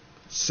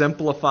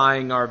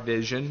 simplifying our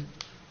vision,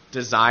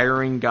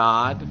 desiring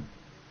God.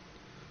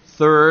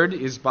 Third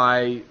is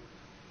by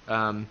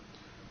a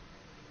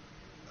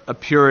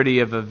purity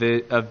of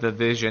the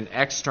vision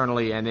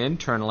externally and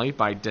internally,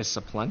 by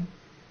discipline.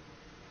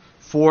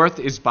 Fourth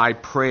is by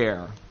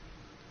prayer.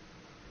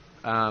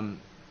 And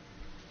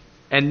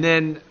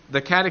then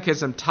the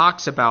Catechism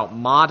talks about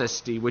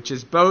modesty, which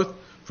is both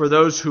for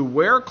those who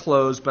wear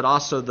clothes, but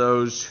also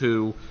those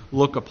who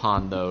look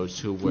upon those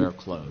who wear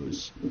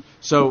clothes.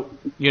 So,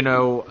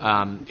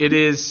 it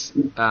is,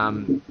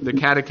 the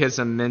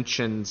Catechism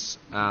mentions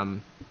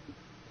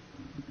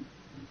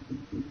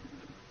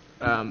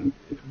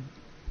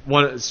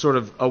one sort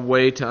of a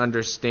way to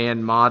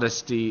understand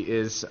modesty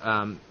is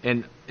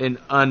an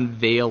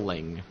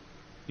unveiling.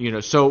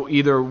 So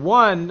either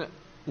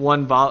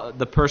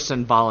the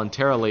person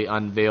voluntarily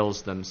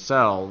unveils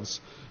themselves,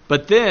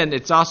 but then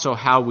it's also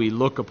how we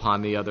look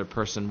upon the other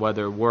person,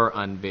 whether we're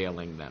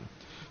unveiling them.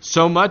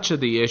 So much of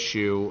the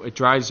issue, it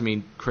drives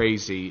me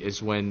crazy,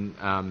 is when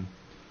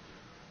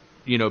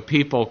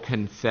people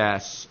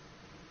confess,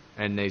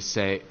 and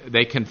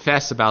they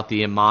confess about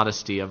the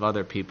immodesty of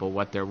other people,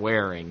 what they're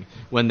wearing,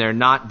 when they're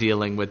not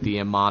dealing with the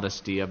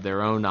immodesty of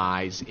their own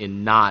eyes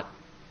in not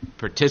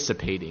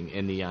participating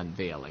in the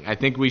unveiling. I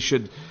think we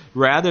should,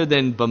 rather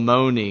than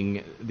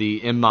bemoaning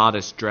the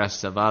immodest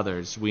dress of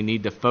others, we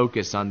need to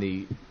focus on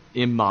the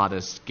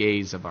immodest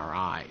gaze of our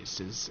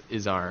eyes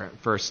is our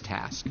first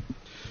task.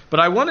 But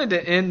I wanted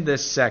to end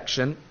this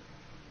section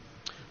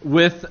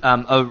with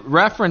a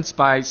reference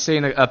by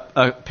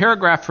a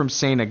paragraph from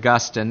St.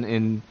 Augustine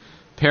in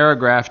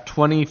paragraph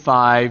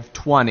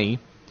 2520.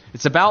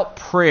 It's about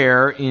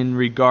prayer in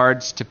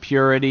regards to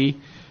purity,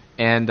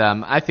 and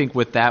I think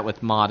with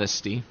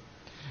modesty.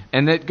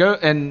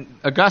 And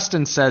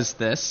Augustine says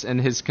this in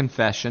his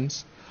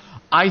Confessions: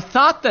 I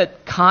thought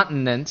that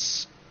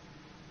continence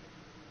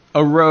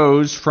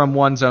arose from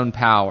one's own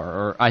power,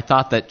 or I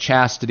thought that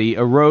chastity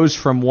arose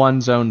from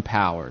one's own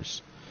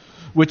powers,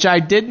 which I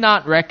did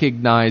not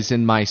recognize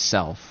in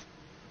myself.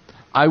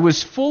 I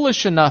was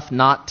foolish enough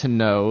not to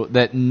know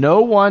that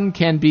no one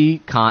can be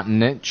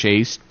continent,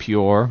 chaste,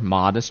 pure,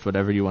 modest,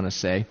 whatever you want to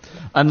say,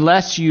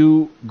 unless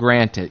you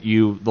grant it,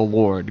 you, the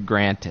Lord,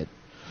 grant it.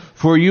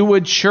 For you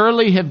would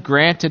surely have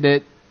granted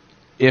it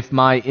if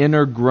my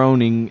inner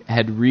groaning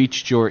had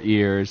reached your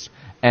ears,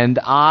 and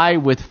I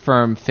with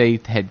firm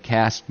faith had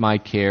cast my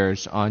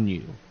cares on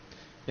you.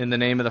 In the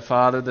name of the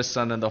Father, the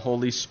Son, and the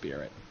Holy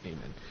Spirit.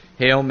 Amen.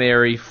 Hail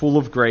Mary, full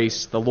of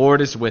grace, the Lord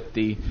is with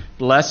thee.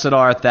 Blessed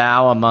art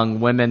thou among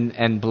women,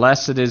 and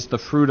blessed is the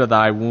fruit of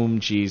thy womb,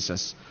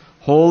 Jesus.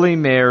 Holy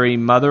Mary,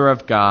 Mother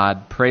of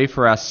God, pray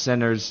for us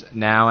sinners,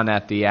 now and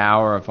at the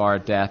hour of our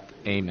death.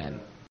 Amen.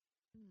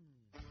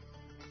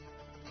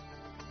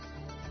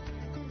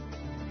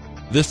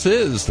 This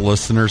is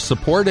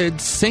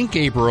listener-supported St.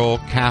 Gabriel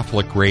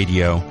Catholic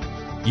Radio.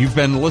 You've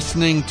been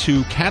listening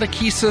to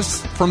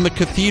Catechesis from the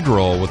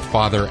Cathedral with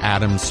Father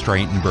Adam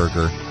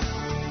Streitenberger.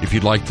 If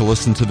you'd like to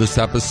listen to this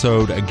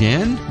episode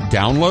again,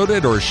 download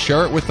it, or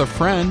share it with a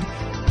friend,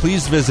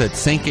 please visit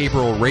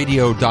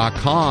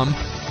stgabrielradio.com,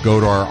 go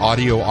to our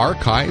audio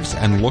archives,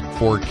 and look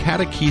for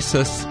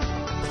Catechesis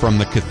from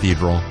the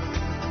Cathedral.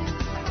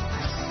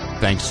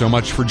 Thanks so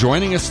much for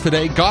joining us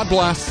today. God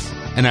bless,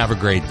 and have a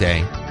great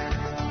day.